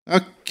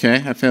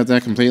Okay, I failed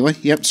that completely.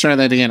 Yep, let's try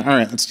that again.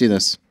 Alright, let's do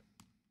this.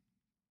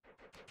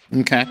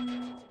 Okay.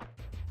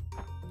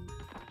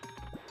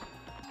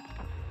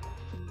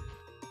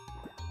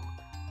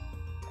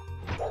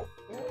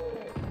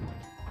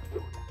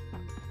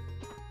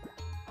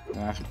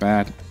 Ah,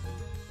 bad.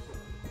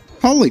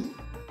 Holy!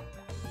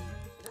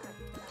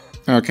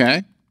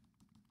 Okay.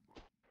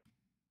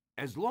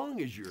 As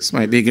long as you're This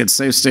might be a good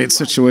save state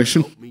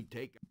situation. help me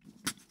take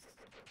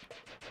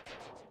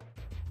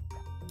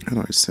How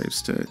do I save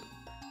state?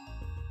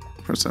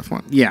 Press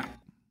F1. Yeah.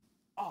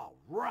 all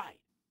right.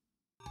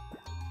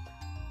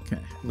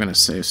 Okay, I'm gonna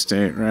save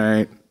state,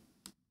 right?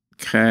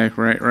 Okay,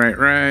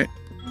 right.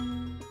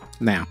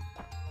 Now.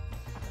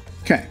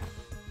 Okay.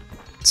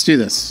 Let's do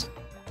this.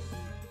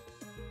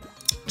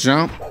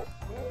 Jump.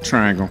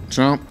 Triangle.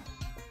 Jump.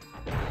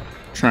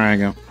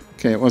 Triangle.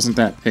 Okay, it wasn't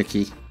that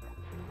picky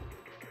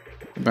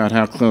about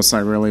how close I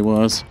really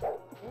was.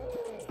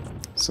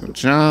 So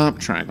jump,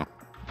 triangle.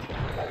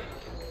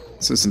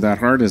 This isn't that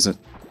hard, is it?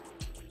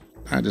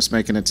 I'm just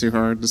making it too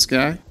hard, this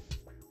guy.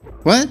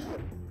 What?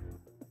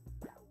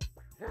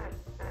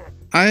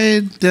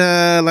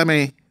 Let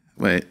me...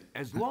 Wait.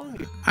 As long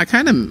as... I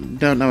kind of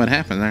don't know what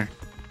happened there.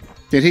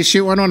 Did he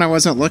shoot one when I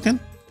wasn't looking?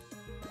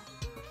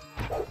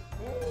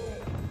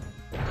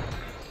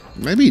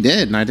 Maybe he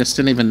did, and I just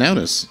didn't even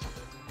notice.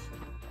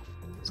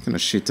 He's gonna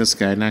shoot this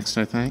guy next,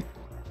 I think.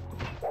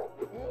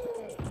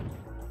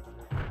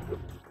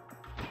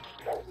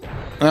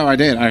 Oh, I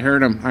did. I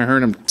heard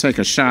him take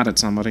a shot at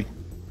somebody.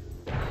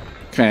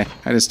 Okay,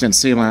 I just didn't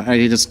see him.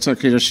 He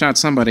just shot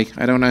somebody.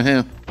 I don't know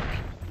who.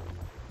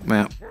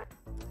 Well.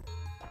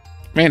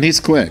 Man, he's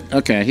quick.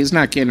 Okay, he's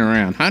not getting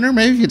around. Hunter,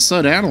 maybe you could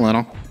slow down a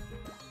little.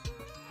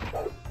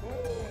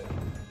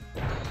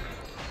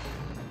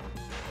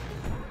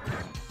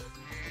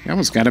 You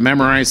almost got to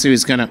memorize who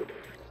he's gonna...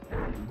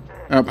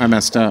 Oh, I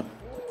messed up.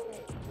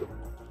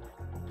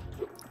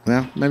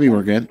 Well, maybe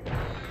we're good.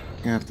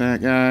 Got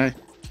that guy.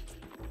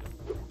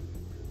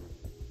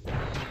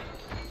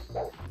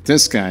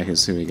 This guy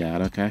is who we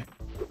got, okay.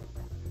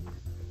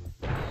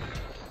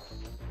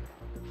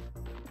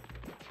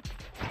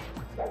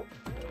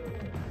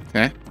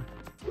 Okay.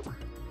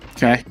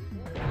 Okay.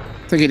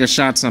 I think he just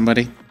shot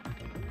somebody.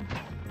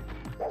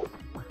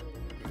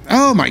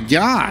 Oh my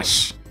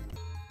gosh!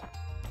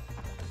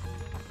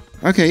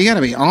 Okay, you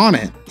gotta be on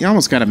it. You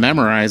almost gotta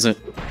memorize it.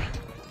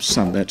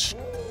 Son of a bitch.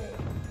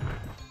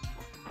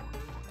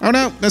 Oh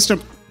no, missed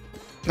him.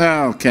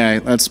 Okay,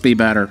 let's be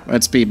better.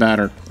 Let's be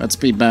better. Let's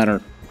be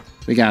better.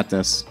 We got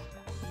this.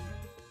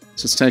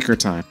 Just take our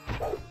time.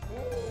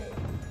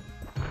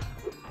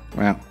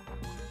 Wow.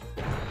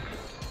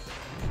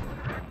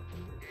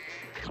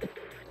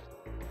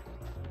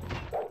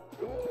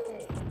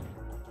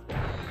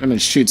 I'm gonna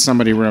shoot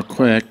somebody real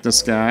quick,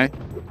 this guy.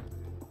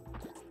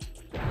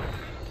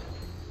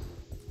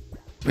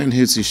 And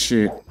who's he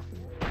shoot?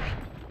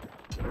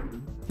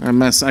 I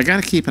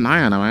gotta keep an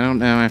eye on him. I don't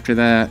know after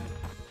that.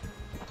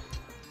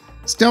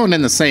 Still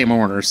in the same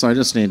order, so I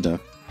just need to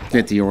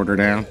get the order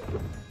down.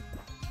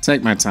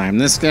 Take my time.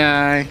 This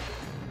guy.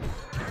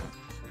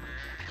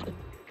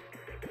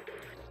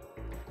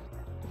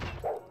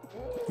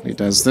 He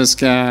does this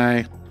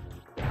guy.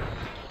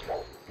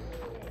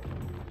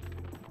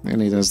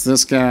 And he does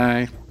this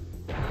guy.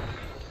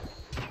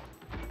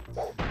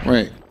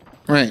 Wait.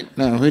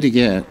 No, who'd he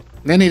get?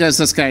 Then he does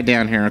this guy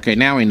down here. Okay,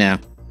 now we know.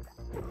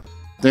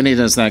 Then he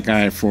does that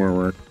guy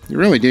forward. You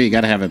really do. You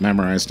gotta have it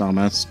memorized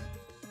almost.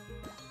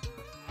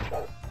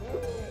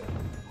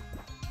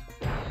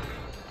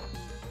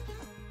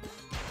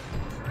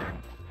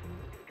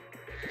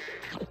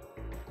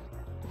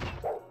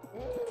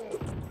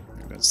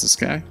 That's this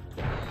guy.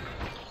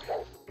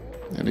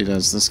 And he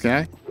does this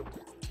guy.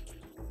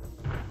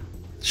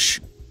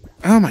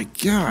 Oh my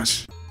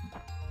gosh.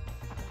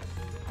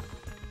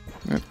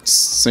 That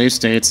save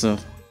state's a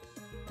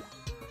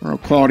real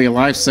quality of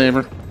life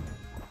saver.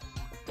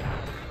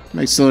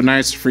 Makes it a little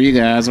nicer for you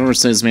guys, or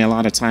saves me a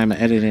lot of time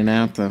editing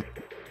out the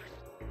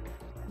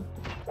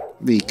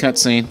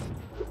cutscene.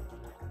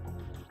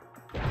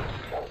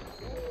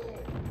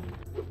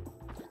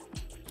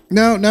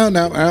 No.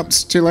 Oh,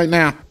 it's too late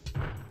now.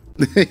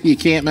 You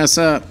can't mess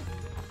up.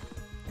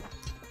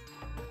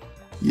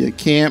 You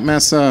can't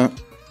mess up.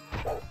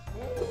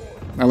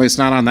 At least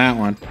not on that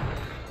one.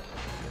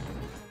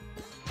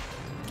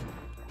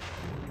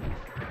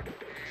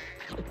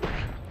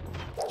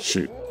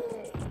 Shoot.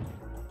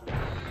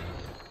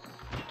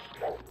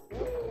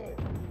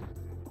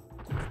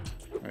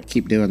 I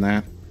keep doing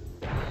that.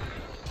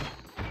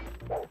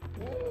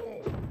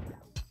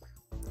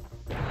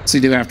 What's he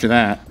do after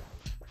that?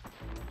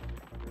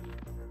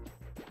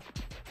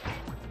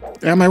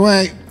 Out of my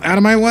way! Out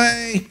of my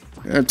way!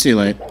 Oh, too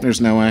late.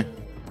 There's no way.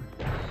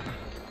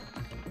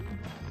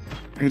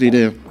 What'd he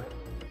do?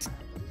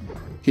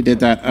 He did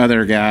that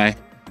other guy.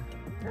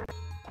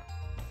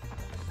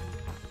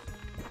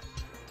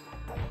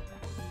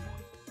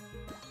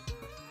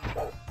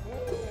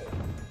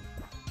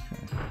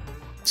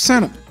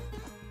 Son of...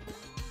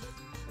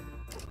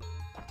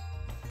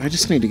 I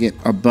just need to get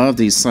above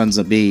these sons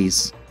of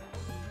bees.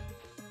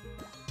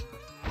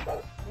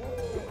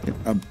 Get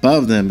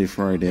above them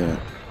before I do it.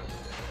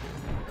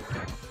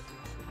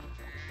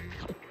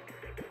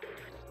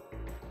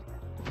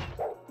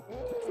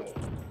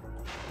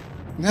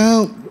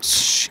 No.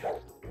 Shit.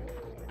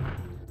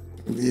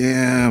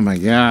 Yeah, my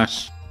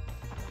gosh.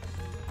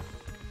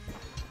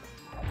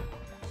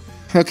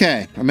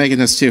 Okay, I'm making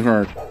this too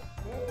hard.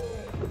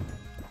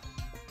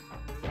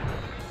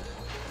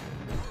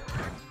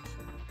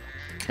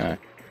 Okay.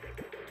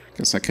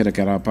 Guess I could have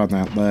got up on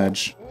that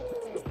ledge.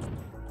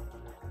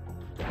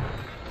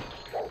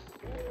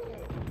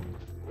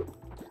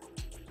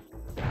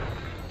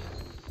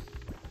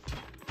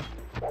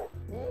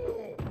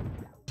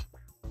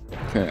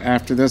 Okay,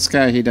 after this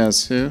guy, he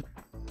does who?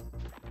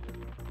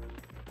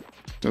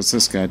 Does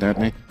this guy,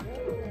 doesn't he?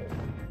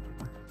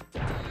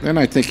 Then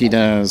I think he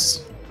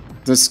does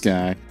this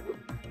guy.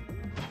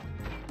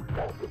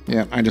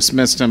 Yep, I just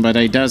missed him, but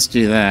he does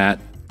do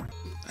that.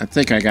 I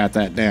think I got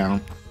that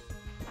down.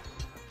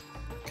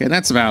 Okay,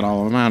 that's about all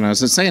of them. I don't know.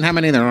 Is it saying how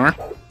many there are?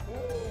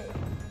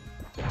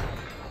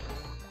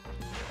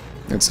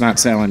 It's not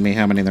telling me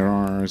how many there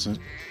are, is it?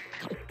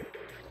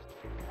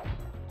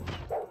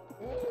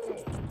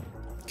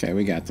 Okay,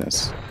 we got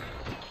this.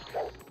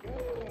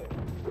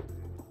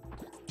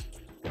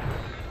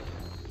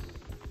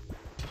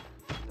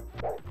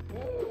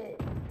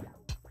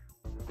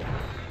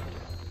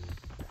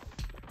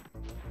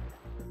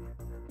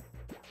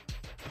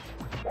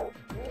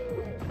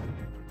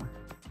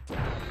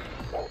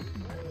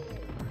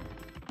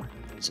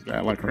 There's a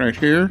guy like right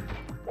here.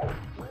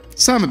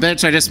 Son of a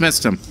bitch, I just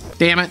missed him.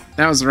 Damn it.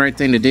 That was the right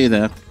thing to do,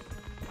 though.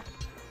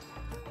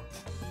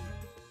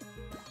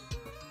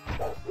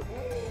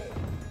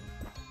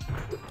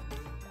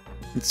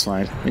 It's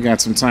fine. We got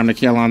some time to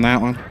kill on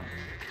that one.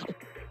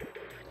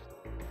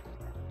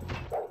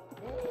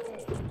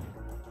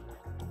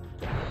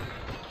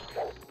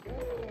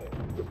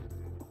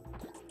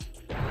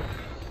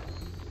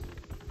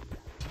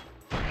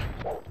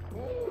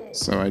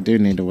 So I do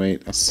need to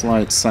wait a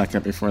slight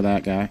second before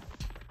that guy.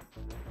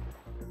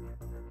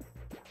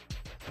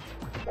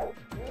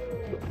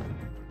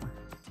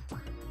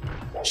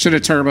 Should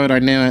have turboed, I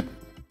knew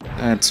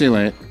it. Too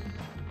late.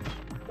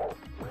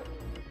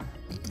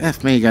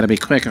 F me, you gotta be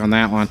quick on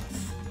that one.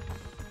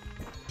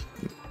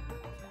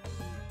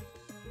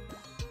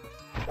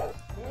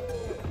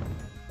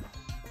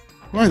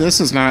 Boy, this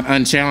is not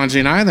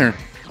unchallenging either.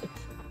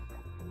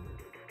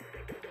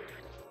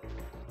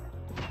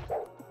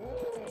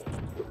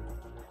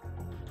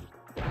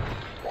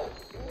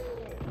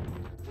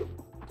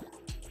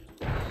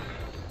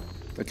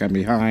 Think I'm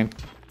behind.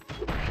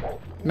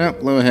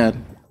 Nope, low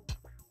ahead.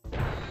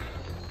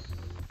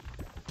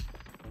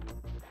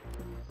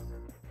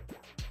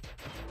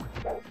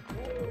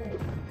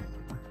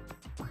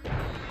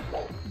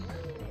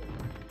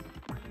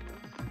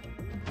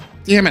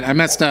 Damn it, I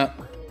messed up.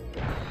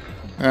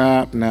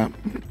 No.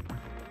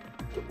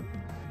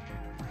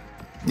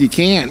 You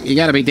can't. You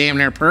gotta be damn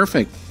near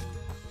perfect.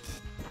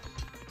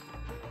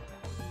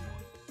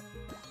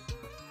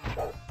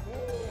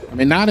 I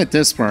mean, not at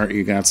this part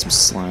you got some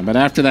slime, but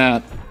after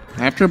that,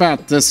 after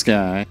about this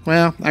guy,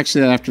 well,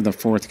 actually after the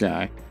fourth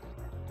guy.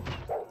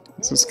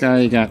 So this guy,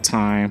 you got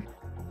time.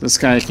 This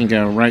guy can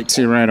go right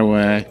to right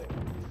away.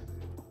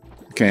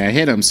 Okay, I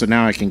hit him, so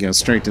now I can go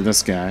straight to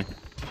this guy.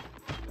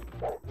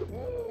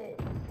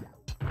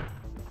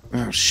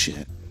 Oh,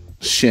 shit.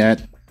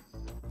 Shit.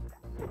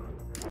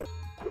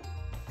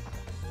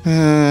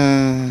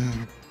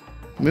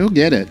 We'll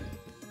get it.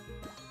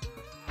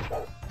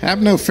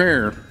 Have no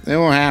fear. It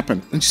won't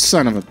happen. You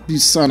son of a... You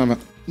son of a...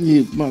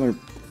 You mother...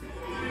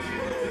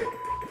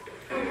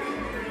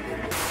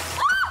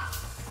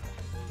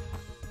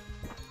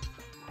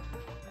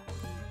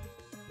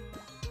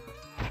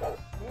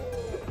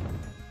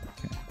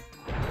 Okay.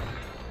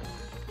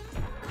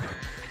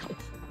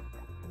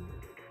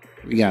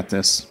 We got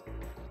this.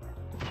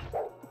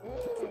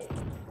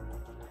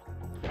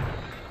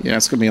 Yeah,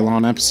 it's gonna be a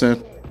long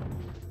episode.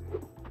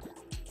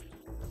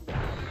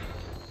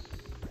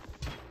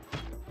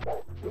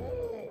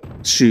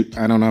 Shoot,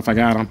 I don't know if I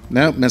got him.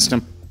 Nope, missed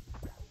him.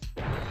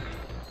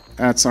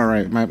 That's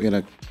alright, might be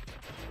able to...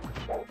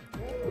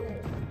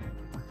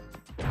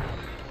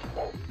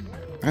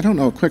 I don't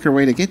know a quicker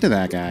way to get to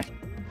that guy.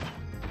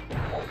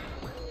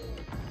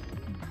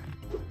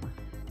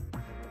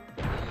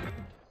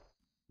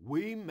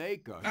 We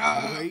make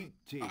a great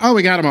team. Oh,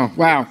 we got him all.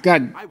 Wow,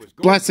 God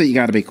bless it, you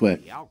gotta be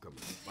quick.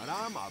 But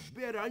I'm a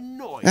bit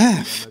annoyed with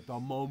them at the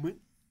moment.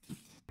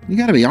 You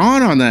gotta be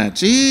on that.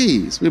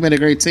 Jeez, we made a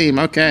great team.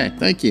 Okay,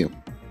 thank you.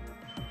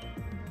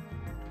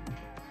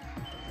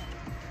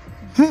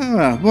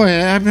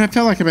 Boy, I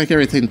feel like I make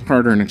everything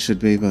harder than it should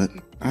be, but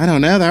I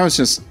don't know. That was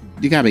just,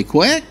 you gotta be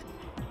quick.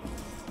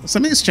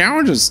 Some of these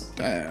challenges,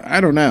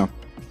 I don't know.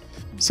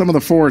 Some of the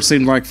 4s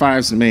seemed like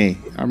 5s to me.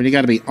 I mean, you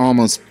gotta be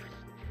almost...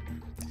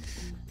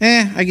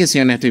 I guess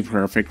you don't have to be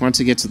perfect. Once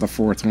you get to the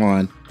 4th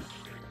one,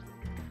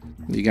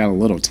 you got a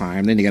little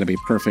time. Then you gotta be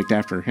perfect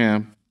after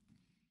him.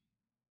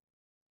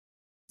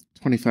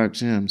 25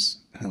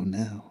 gems. Oh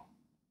no.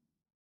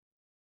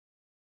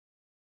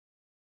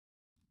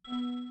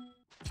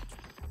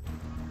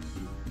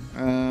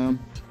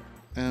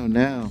 Oh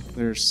no.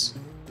 There's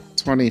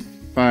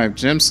 25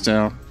 gems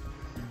still.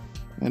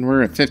 And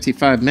we're at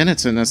 55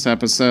 minutes in this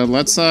episode.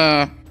 Let's,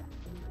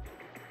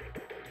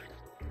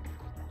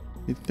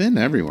 We've been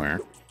everywhere.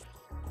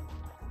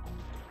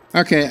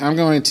 Okay, I'm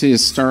going to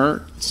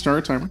start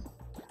a timer.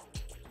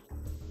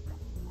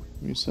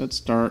 You said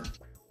start.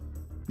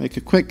 Make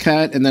a quick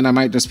cut, and then I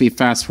might just be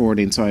fast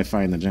forwarding until I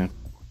find the gem.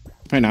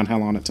 Depending on how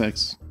long it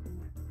takes.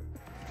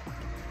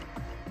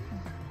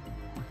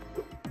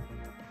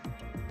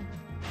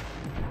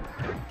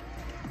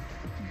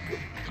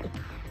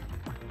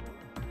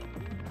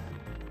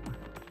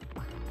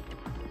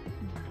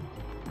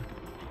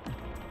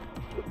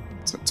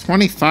 It's a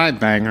 25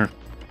 banger.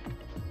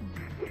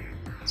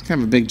 It's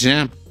kind of a big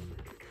gem.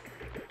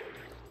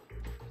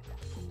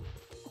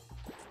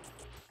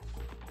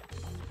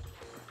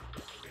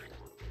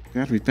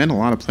 God, we've been a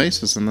lot of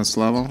places in this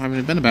level. I mean,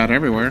 we've been about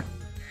everywhere.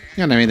 You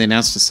don't have anything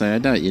else to say? I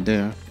doubt you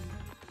do.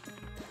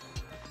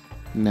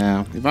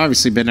 No, we've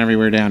obviously been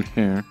everywhere down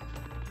here.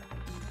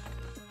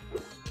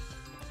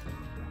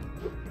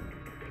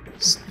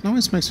 It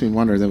always makes me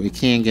wonder that we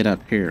can get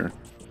up here.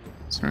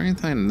 Is there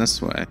anything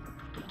this way?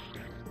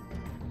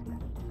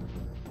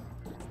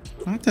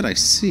 What did I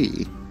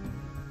see?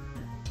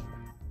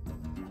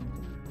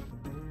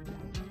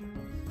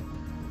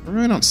 I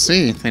really don't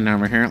see anything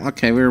over here.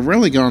 Okay, we were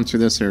really going through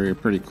this area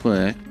pretty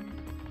quick.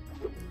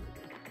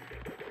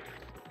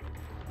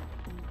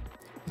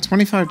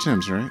 25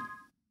 gems, right?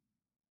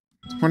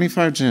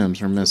 25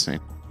 gems are missing.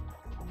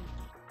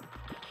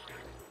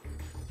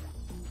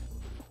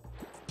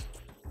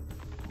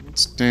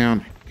 What's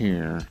down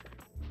here?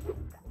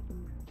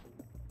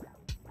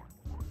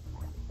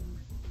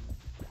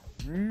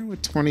 Where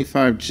would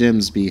 25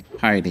 gems be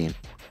hiding?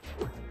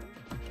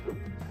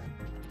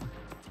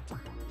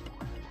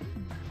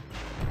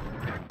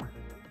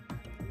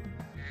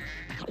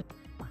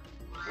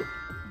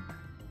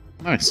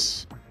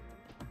 Nice.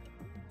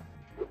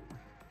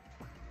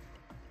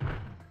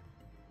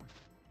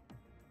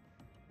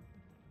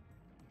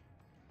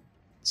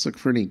 Let's look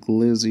for any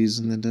glizzies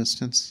in the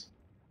distance.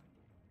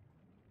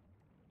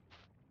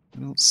 I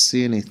don't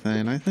see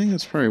anything. I think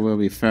this probably will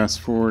be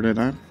fast forwarded.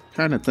 I'm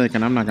kind of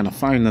thinking I'm not going to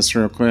find this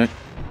real quick.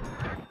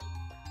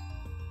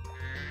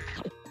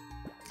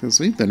 Because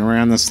we've been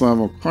around this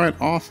level quite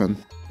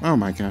often. Oh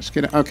my gosh,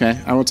 get it.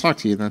 Okay, I will talk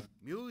to you then.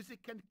 Music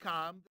and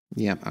calm.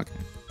 Yep, okay.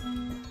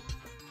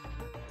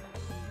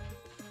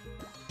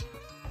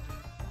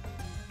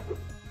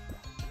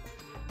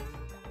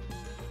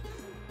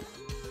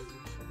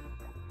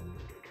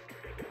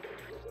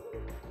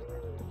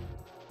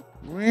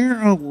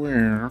 Where, oh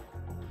where?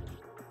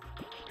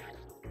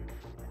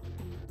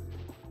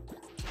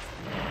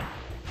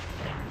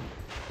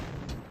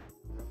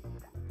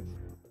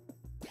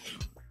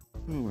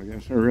 Oh my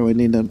gosh, I really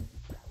need to...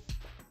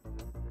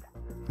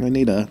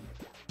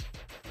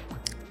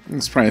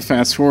 Let's probably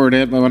fast forward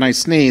it, but when I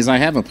sneeze, I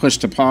have a push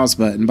to pause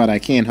button, but I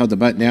can't hold the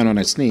button down when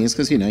I sneeze,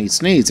 because, you know, you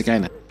sneeze, you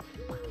kind of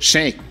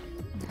shake.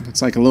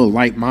 It's like a little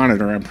light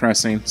monitor I'm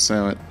pressing,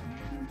 so I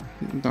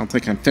don't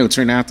think I'm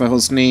filtering out the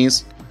whole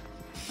sneeze.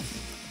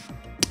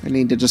 I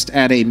need to just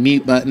add a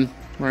mute button,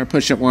 where I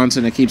push it once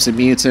and it keeps it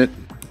muted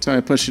until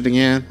I push it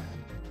again.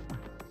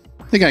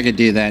 I think I could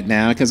do that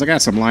now, because I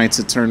got some lights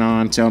that turn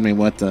on, tell me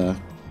what the...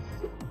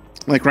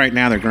 Like right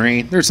now they're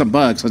green. There's some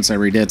bugs since I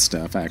redid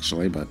stuff,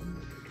 actually, but...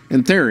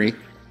 In theory,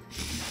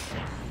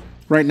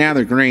 right now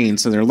they're green,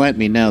 so they're letting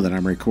me know that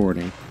I'm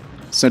recording.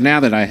 So now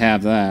that I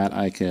have that,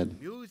 I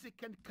could... Music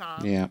and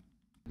calm. Yeah.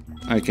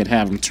 I could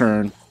have them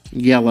turn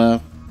yellow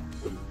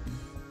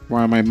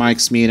while my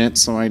mic's muted,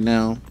 so I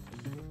know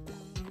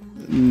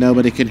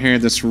nobody can hear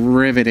this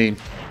riveting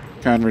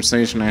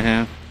conversation I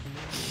have.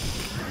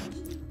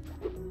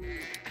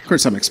 Of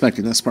course, I'm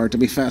expecting this part to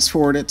be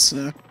fast-forwarded,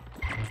 so...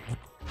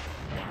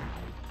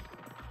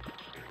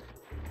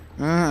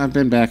 I've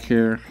been back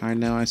here. I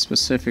know I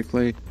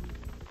specifically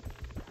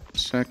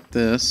checked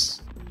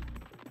this.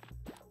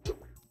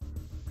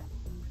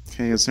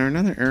 Okay, is there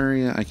another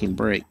area I can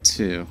break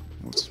too?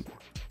 What's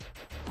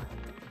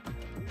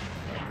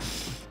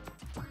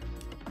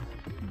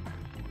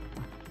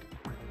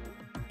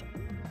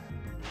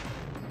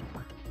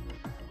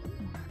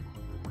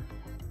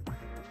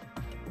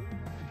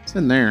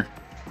in there?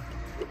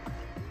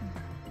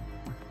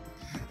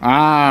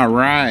 Ah,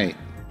 right.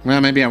 Well,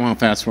 maybe I won't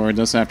fast forward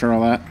this after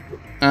all that.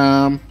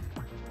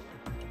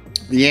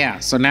 Yeah,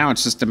 so now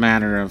it's just a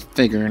matter of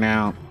figuring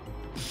out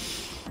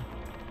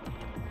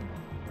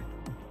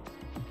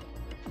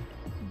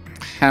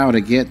how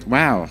to get...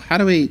 Wow, how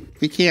do we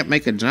can't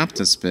make a jump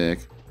this big.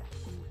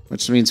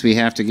 Which means we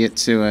have to get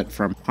to it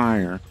from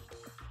higher.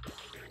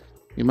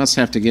 We must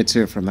have to get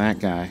to it from that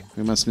guy.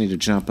 We must need to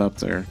jump up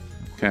there.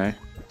 Okay.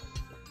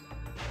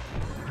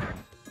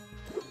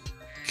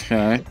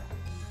 Okay.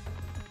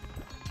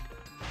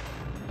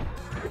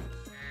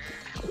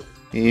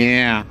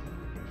 Yeah.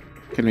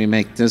 Can we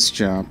make this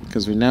jump?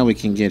 Because we know we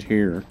can get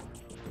here.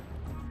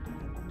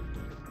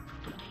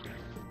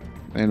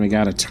 Then we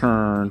gotta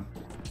turn.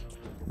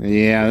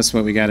 Yeah, that's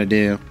what we gotta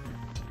do.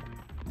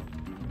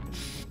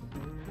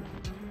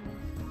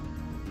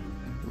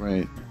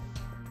 Wait.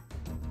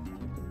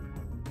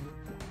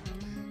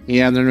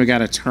 Yeah, and then we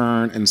gotta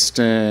turn and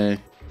stay.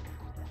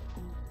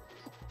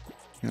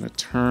 Gotta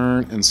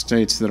turn and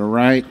stay to the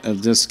right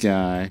of this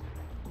guy.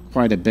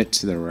 Quite a bit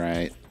to the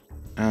right.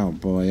 Oh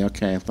boy,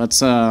 okay. Let's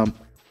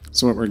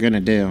that's what we're gonna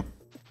do.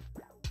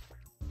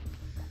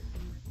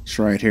 It's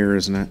right here,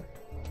 isn't it?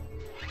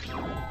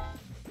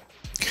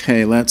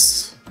 Okay,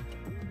 let's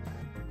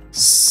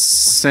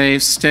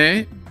save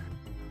state.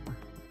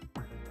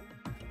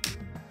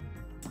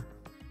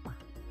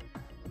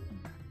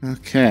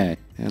 Okay,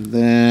 and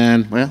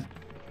then, well,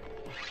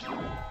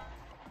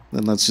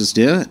 then let's just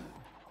do it.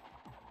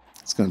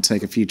 It's gonna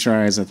take a few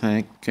tries, I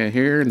think. Okay,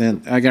 here, and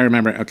then I gotta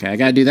remember, okay, I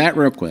gotta do that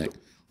real quick.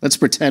 Let's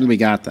pretend we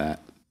got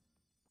that.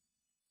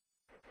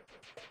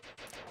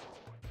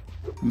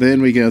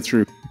 Then we go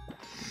through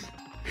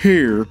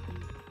here.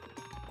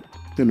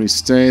 Then we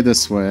stay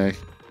this way.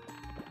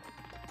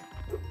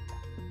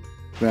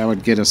 That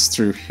would get us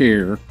through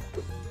here.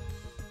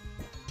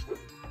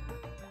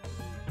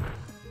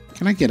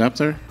 Can I get up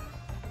there?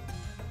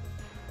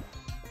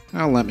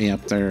 Oh, let me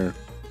up there.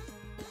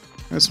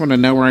 I just want to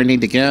know where I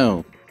need to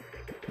go.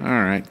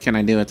 Alright, can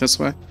I do it this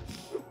way?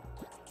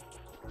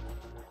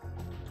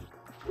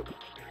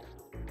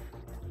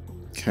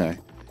 Okay.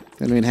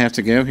 Then we'd have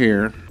to go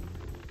here.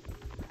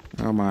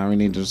 Oh my, we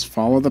need to just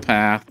follow the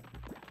path.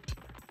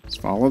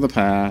 Just follow the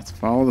path,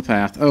 follow the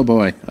path. Oh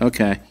boy,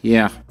 okay,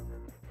 yeah.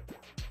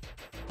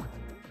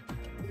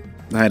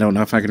 I don't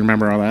know if I can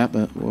remember all that,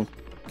 but we'll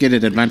get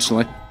it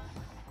eventually.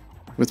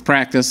 With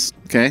practice.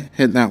 Okay,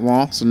 hitting that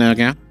wall, so now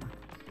again.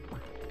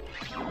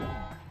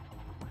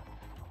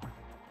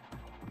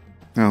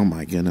 Oh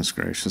my goodness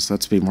gracious,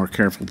 let's be more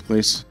careful,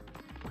 please.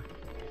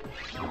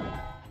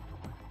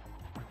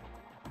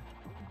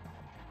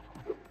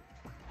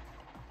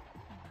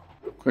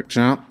 Quick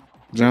jump,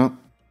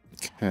 jump.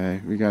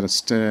 Okay, we gotta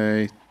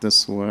stay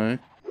this way.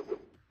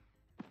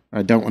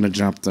 I don't want to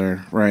jump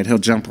there. Right, he'll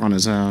jump on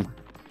his own.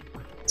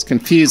 It's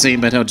confusing,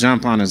 but he'll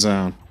jump on his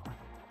own.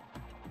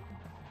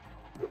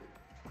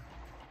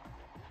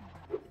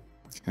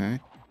 Okay.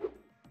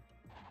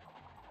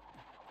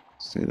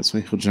 Stay this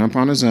way, he'll jump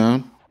on his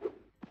own.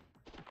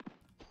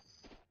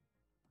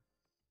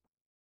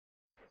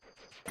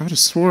 I would have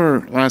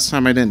swore last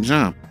time I didn't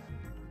jump.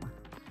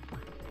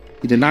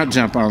 He did not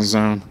jump on his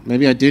own.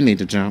 Maybe I do need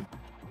to jump.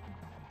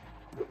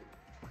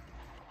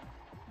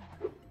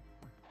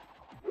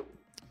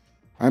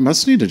 I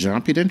must need to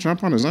jump. He didn't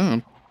jump on his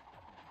own.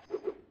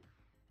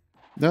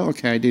 No,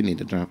 okay, I do need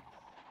to jump.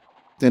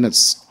 Then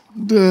it's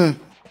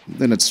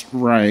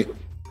right.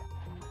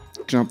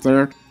 Jump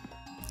there.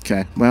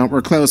 Okay, well,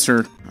 we're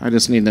closer. I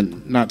just need to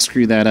not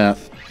screw that up.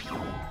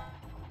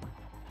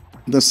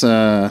 This,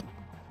 wow.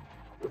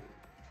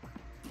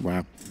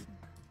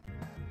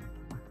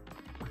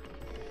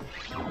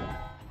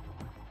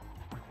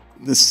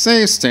 The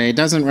save state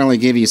doesn't really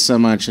give you so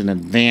much an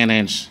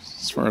advantage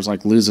as far as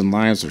like losing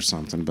lives or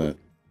something, but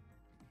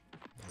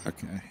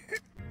okay.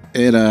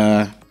 It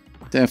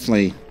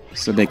definitely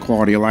is a big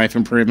quality of life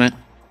improvement.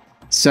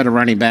 Instead of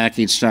running back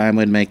each time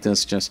would make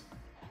this just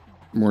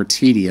more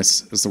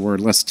tedious, is the word,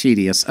 less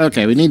tedious.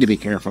 Okay, we need to be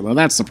careful though,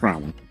 that's the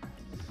problem.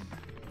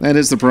 That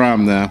is the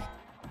problem though.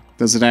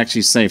 Does it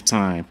actually save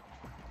time?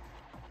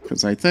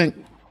 Because I think...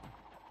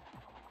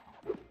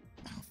 Oh,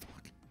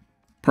 fuck.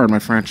 Pardon my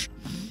French.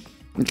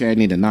 Okay, I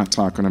need to not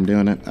talk when I'm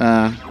doing it.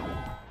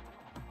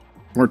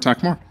 Or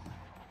talk more.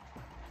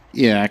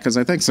 Yeah, because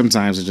I think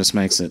sometimes it just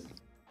makes it...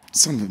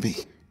 Son of a bee.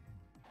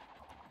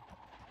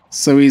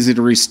 So easy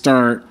to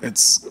restart.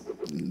 It's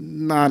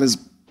not as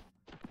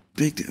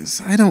big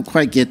as... I don't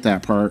quite get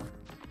that part.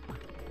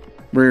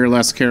 Where you're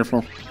less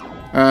careful.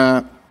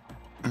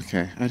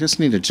 Okay, I just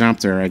need to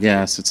jump there, I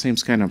guess. It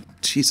seems kind of...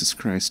 Jesus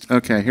Christ.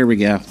 Okay, here we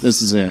go.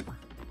 This is it.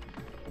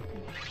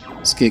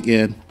 Let's get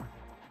good.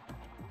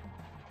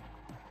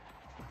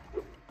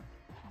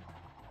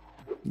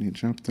 Need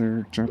to jump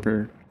there, jump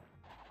here.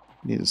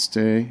 Need to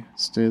stay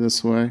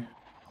this way.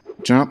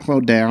 Jump,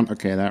 hold down.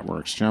 Okay, that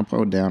works. Jump,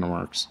 hold down, it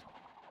works.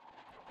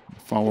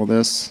 Follow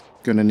this.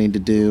 Gonna need to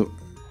do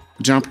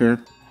jump here.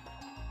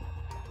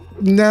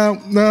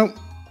 No.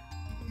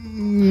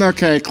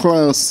 Okay,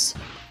 close.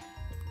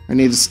 I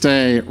need to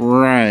stay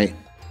right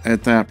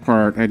at that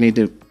part. I need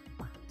to...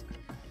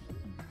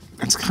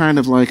 It's kind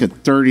of like a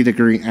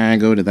 30-degree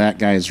angle to that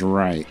guy's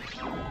right.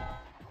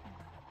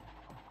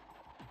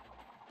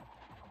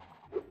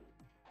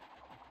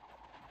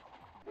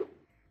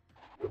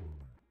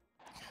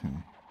 Okay.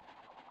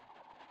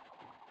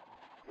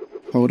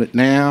 Hold it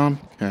down.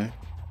 Okay.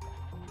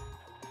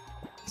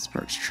 This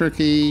part's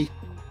tricky.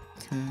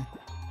 Okay.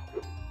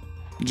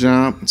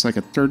 Jump. It's like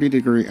a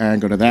 30-degree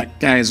angle to that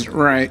guy's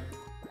right.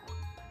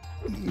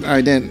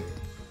 I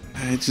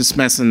just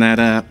messing that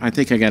up. I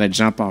think I gotta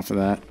jump off of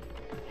that.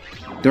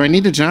 Do I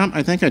need to jump?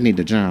 I think I need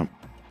to jump.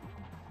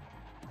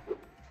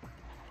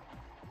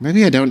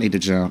 Maybe I don't need to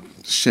jump.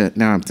 Shit,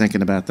 now I'm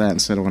thinking about that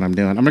instead of what I'm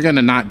doing. I'm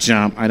gonna not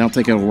jump. I don't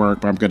think it'll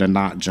work, but I'm gonna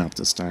not jump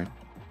this time.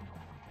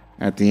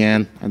 At the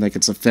end, I think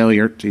it's a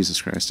failure.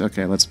 Jesus Christ.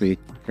 Okay, let's be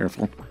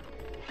careful.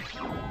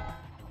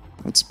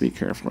 Let's be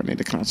careful. I need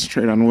to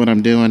concentrate on what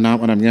I'm doing,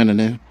 not what I'm gonna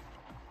do.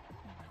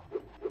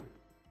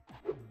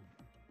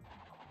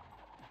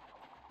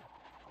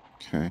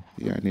 Okay,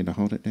 yeah, I need to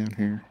hold it down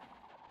here.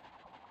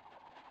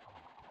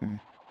 Okay.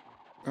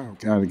 Oh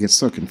god, it gets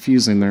so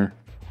confusing there.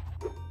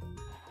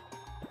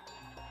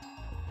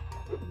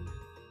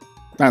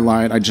 I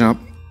lied, I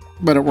jumped.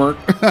 But it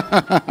worked.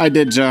 I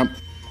did jump.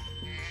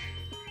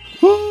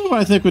 Woo,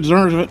 I think we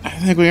deserved it. I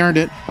think we earned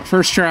it.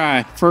 First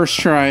try. First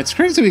try. It's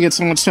crazy we get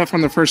so much stuff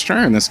on the first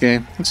try in this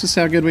game. That's just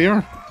how good we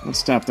are. Let's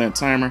stop that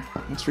timer.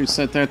 Let's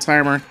reset that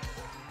timer.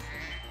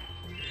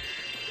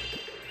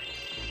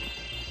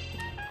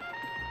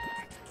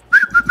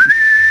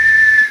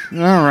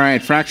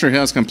 Alright, Fracture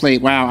Hill's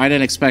complete. Wow, I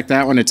didn't expect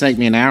that one to take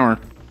me an hour.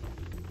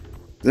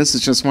 This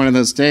is just one of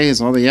those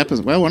days. All the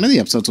episodes. Well, one of the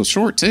episodes was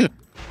short too.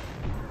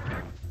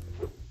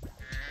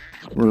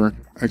 We're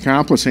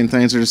accomplishing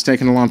things that are just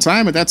taking a long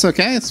time, but that's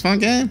okay. It's a fun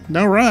game.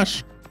 No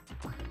rush.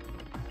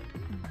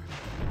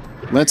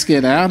 Let's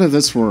get out of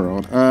this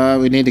world.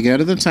 We need to go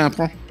to the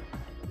temple.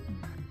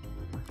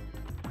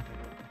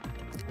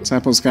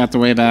 Temple's got the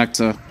way back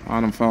to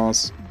Autumn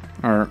Falls.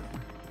 Or,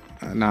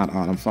 not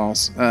Autumn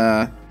Falls.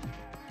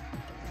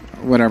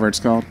 Whatever it's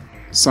called.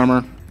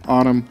 Summer,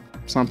 autumn,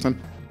 something.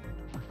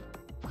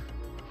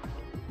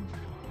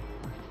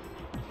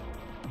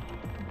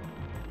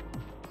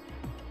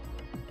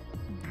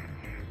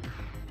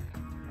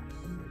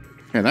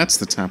 Okay, that's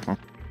the temple.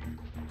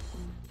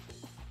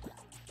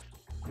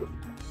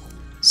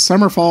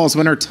 Summer, falls,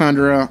 winter,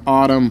 tundra,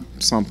 autumn,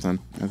 something.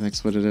 I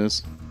think's what it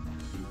is.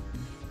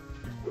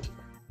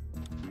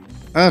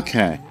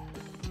 Okay.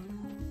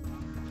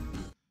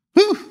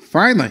 Whew,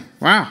 finally.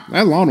 Wow,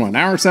 that long one.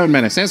 Hour 7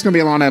 minutes. That's going to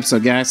be a long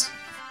episode, guys.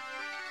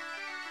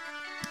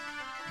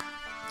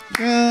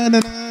 Na na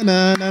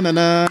na na na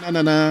na na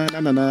na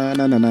na na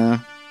na na na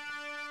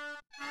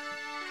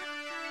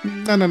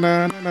na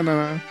na na na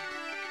na.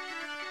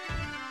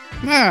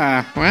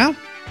 Ah, well.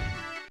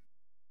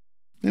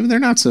 Maybe they're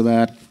not so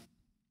bad.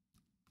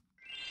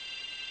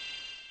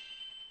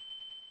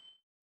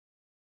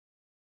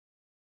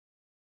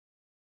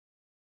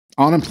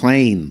 Autumn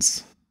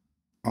Plains.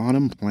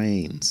 Autumn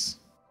Plains.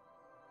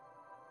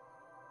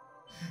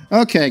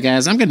 Okay,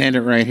 guys, I'm going to end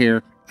it right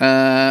here.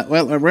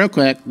 Well, real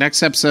quick,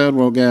 next episode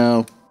we'll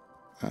go...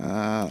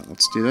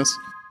 let's do this.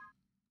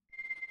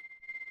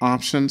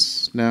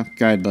 Options. No,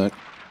 guidebook.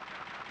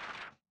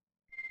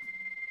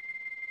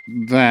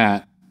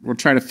 That. We'll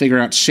try to figure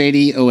out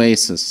Shady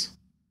Oasis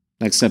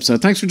next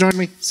episode. Thanks for joining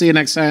me. See you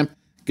next time.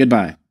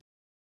 Goodbye.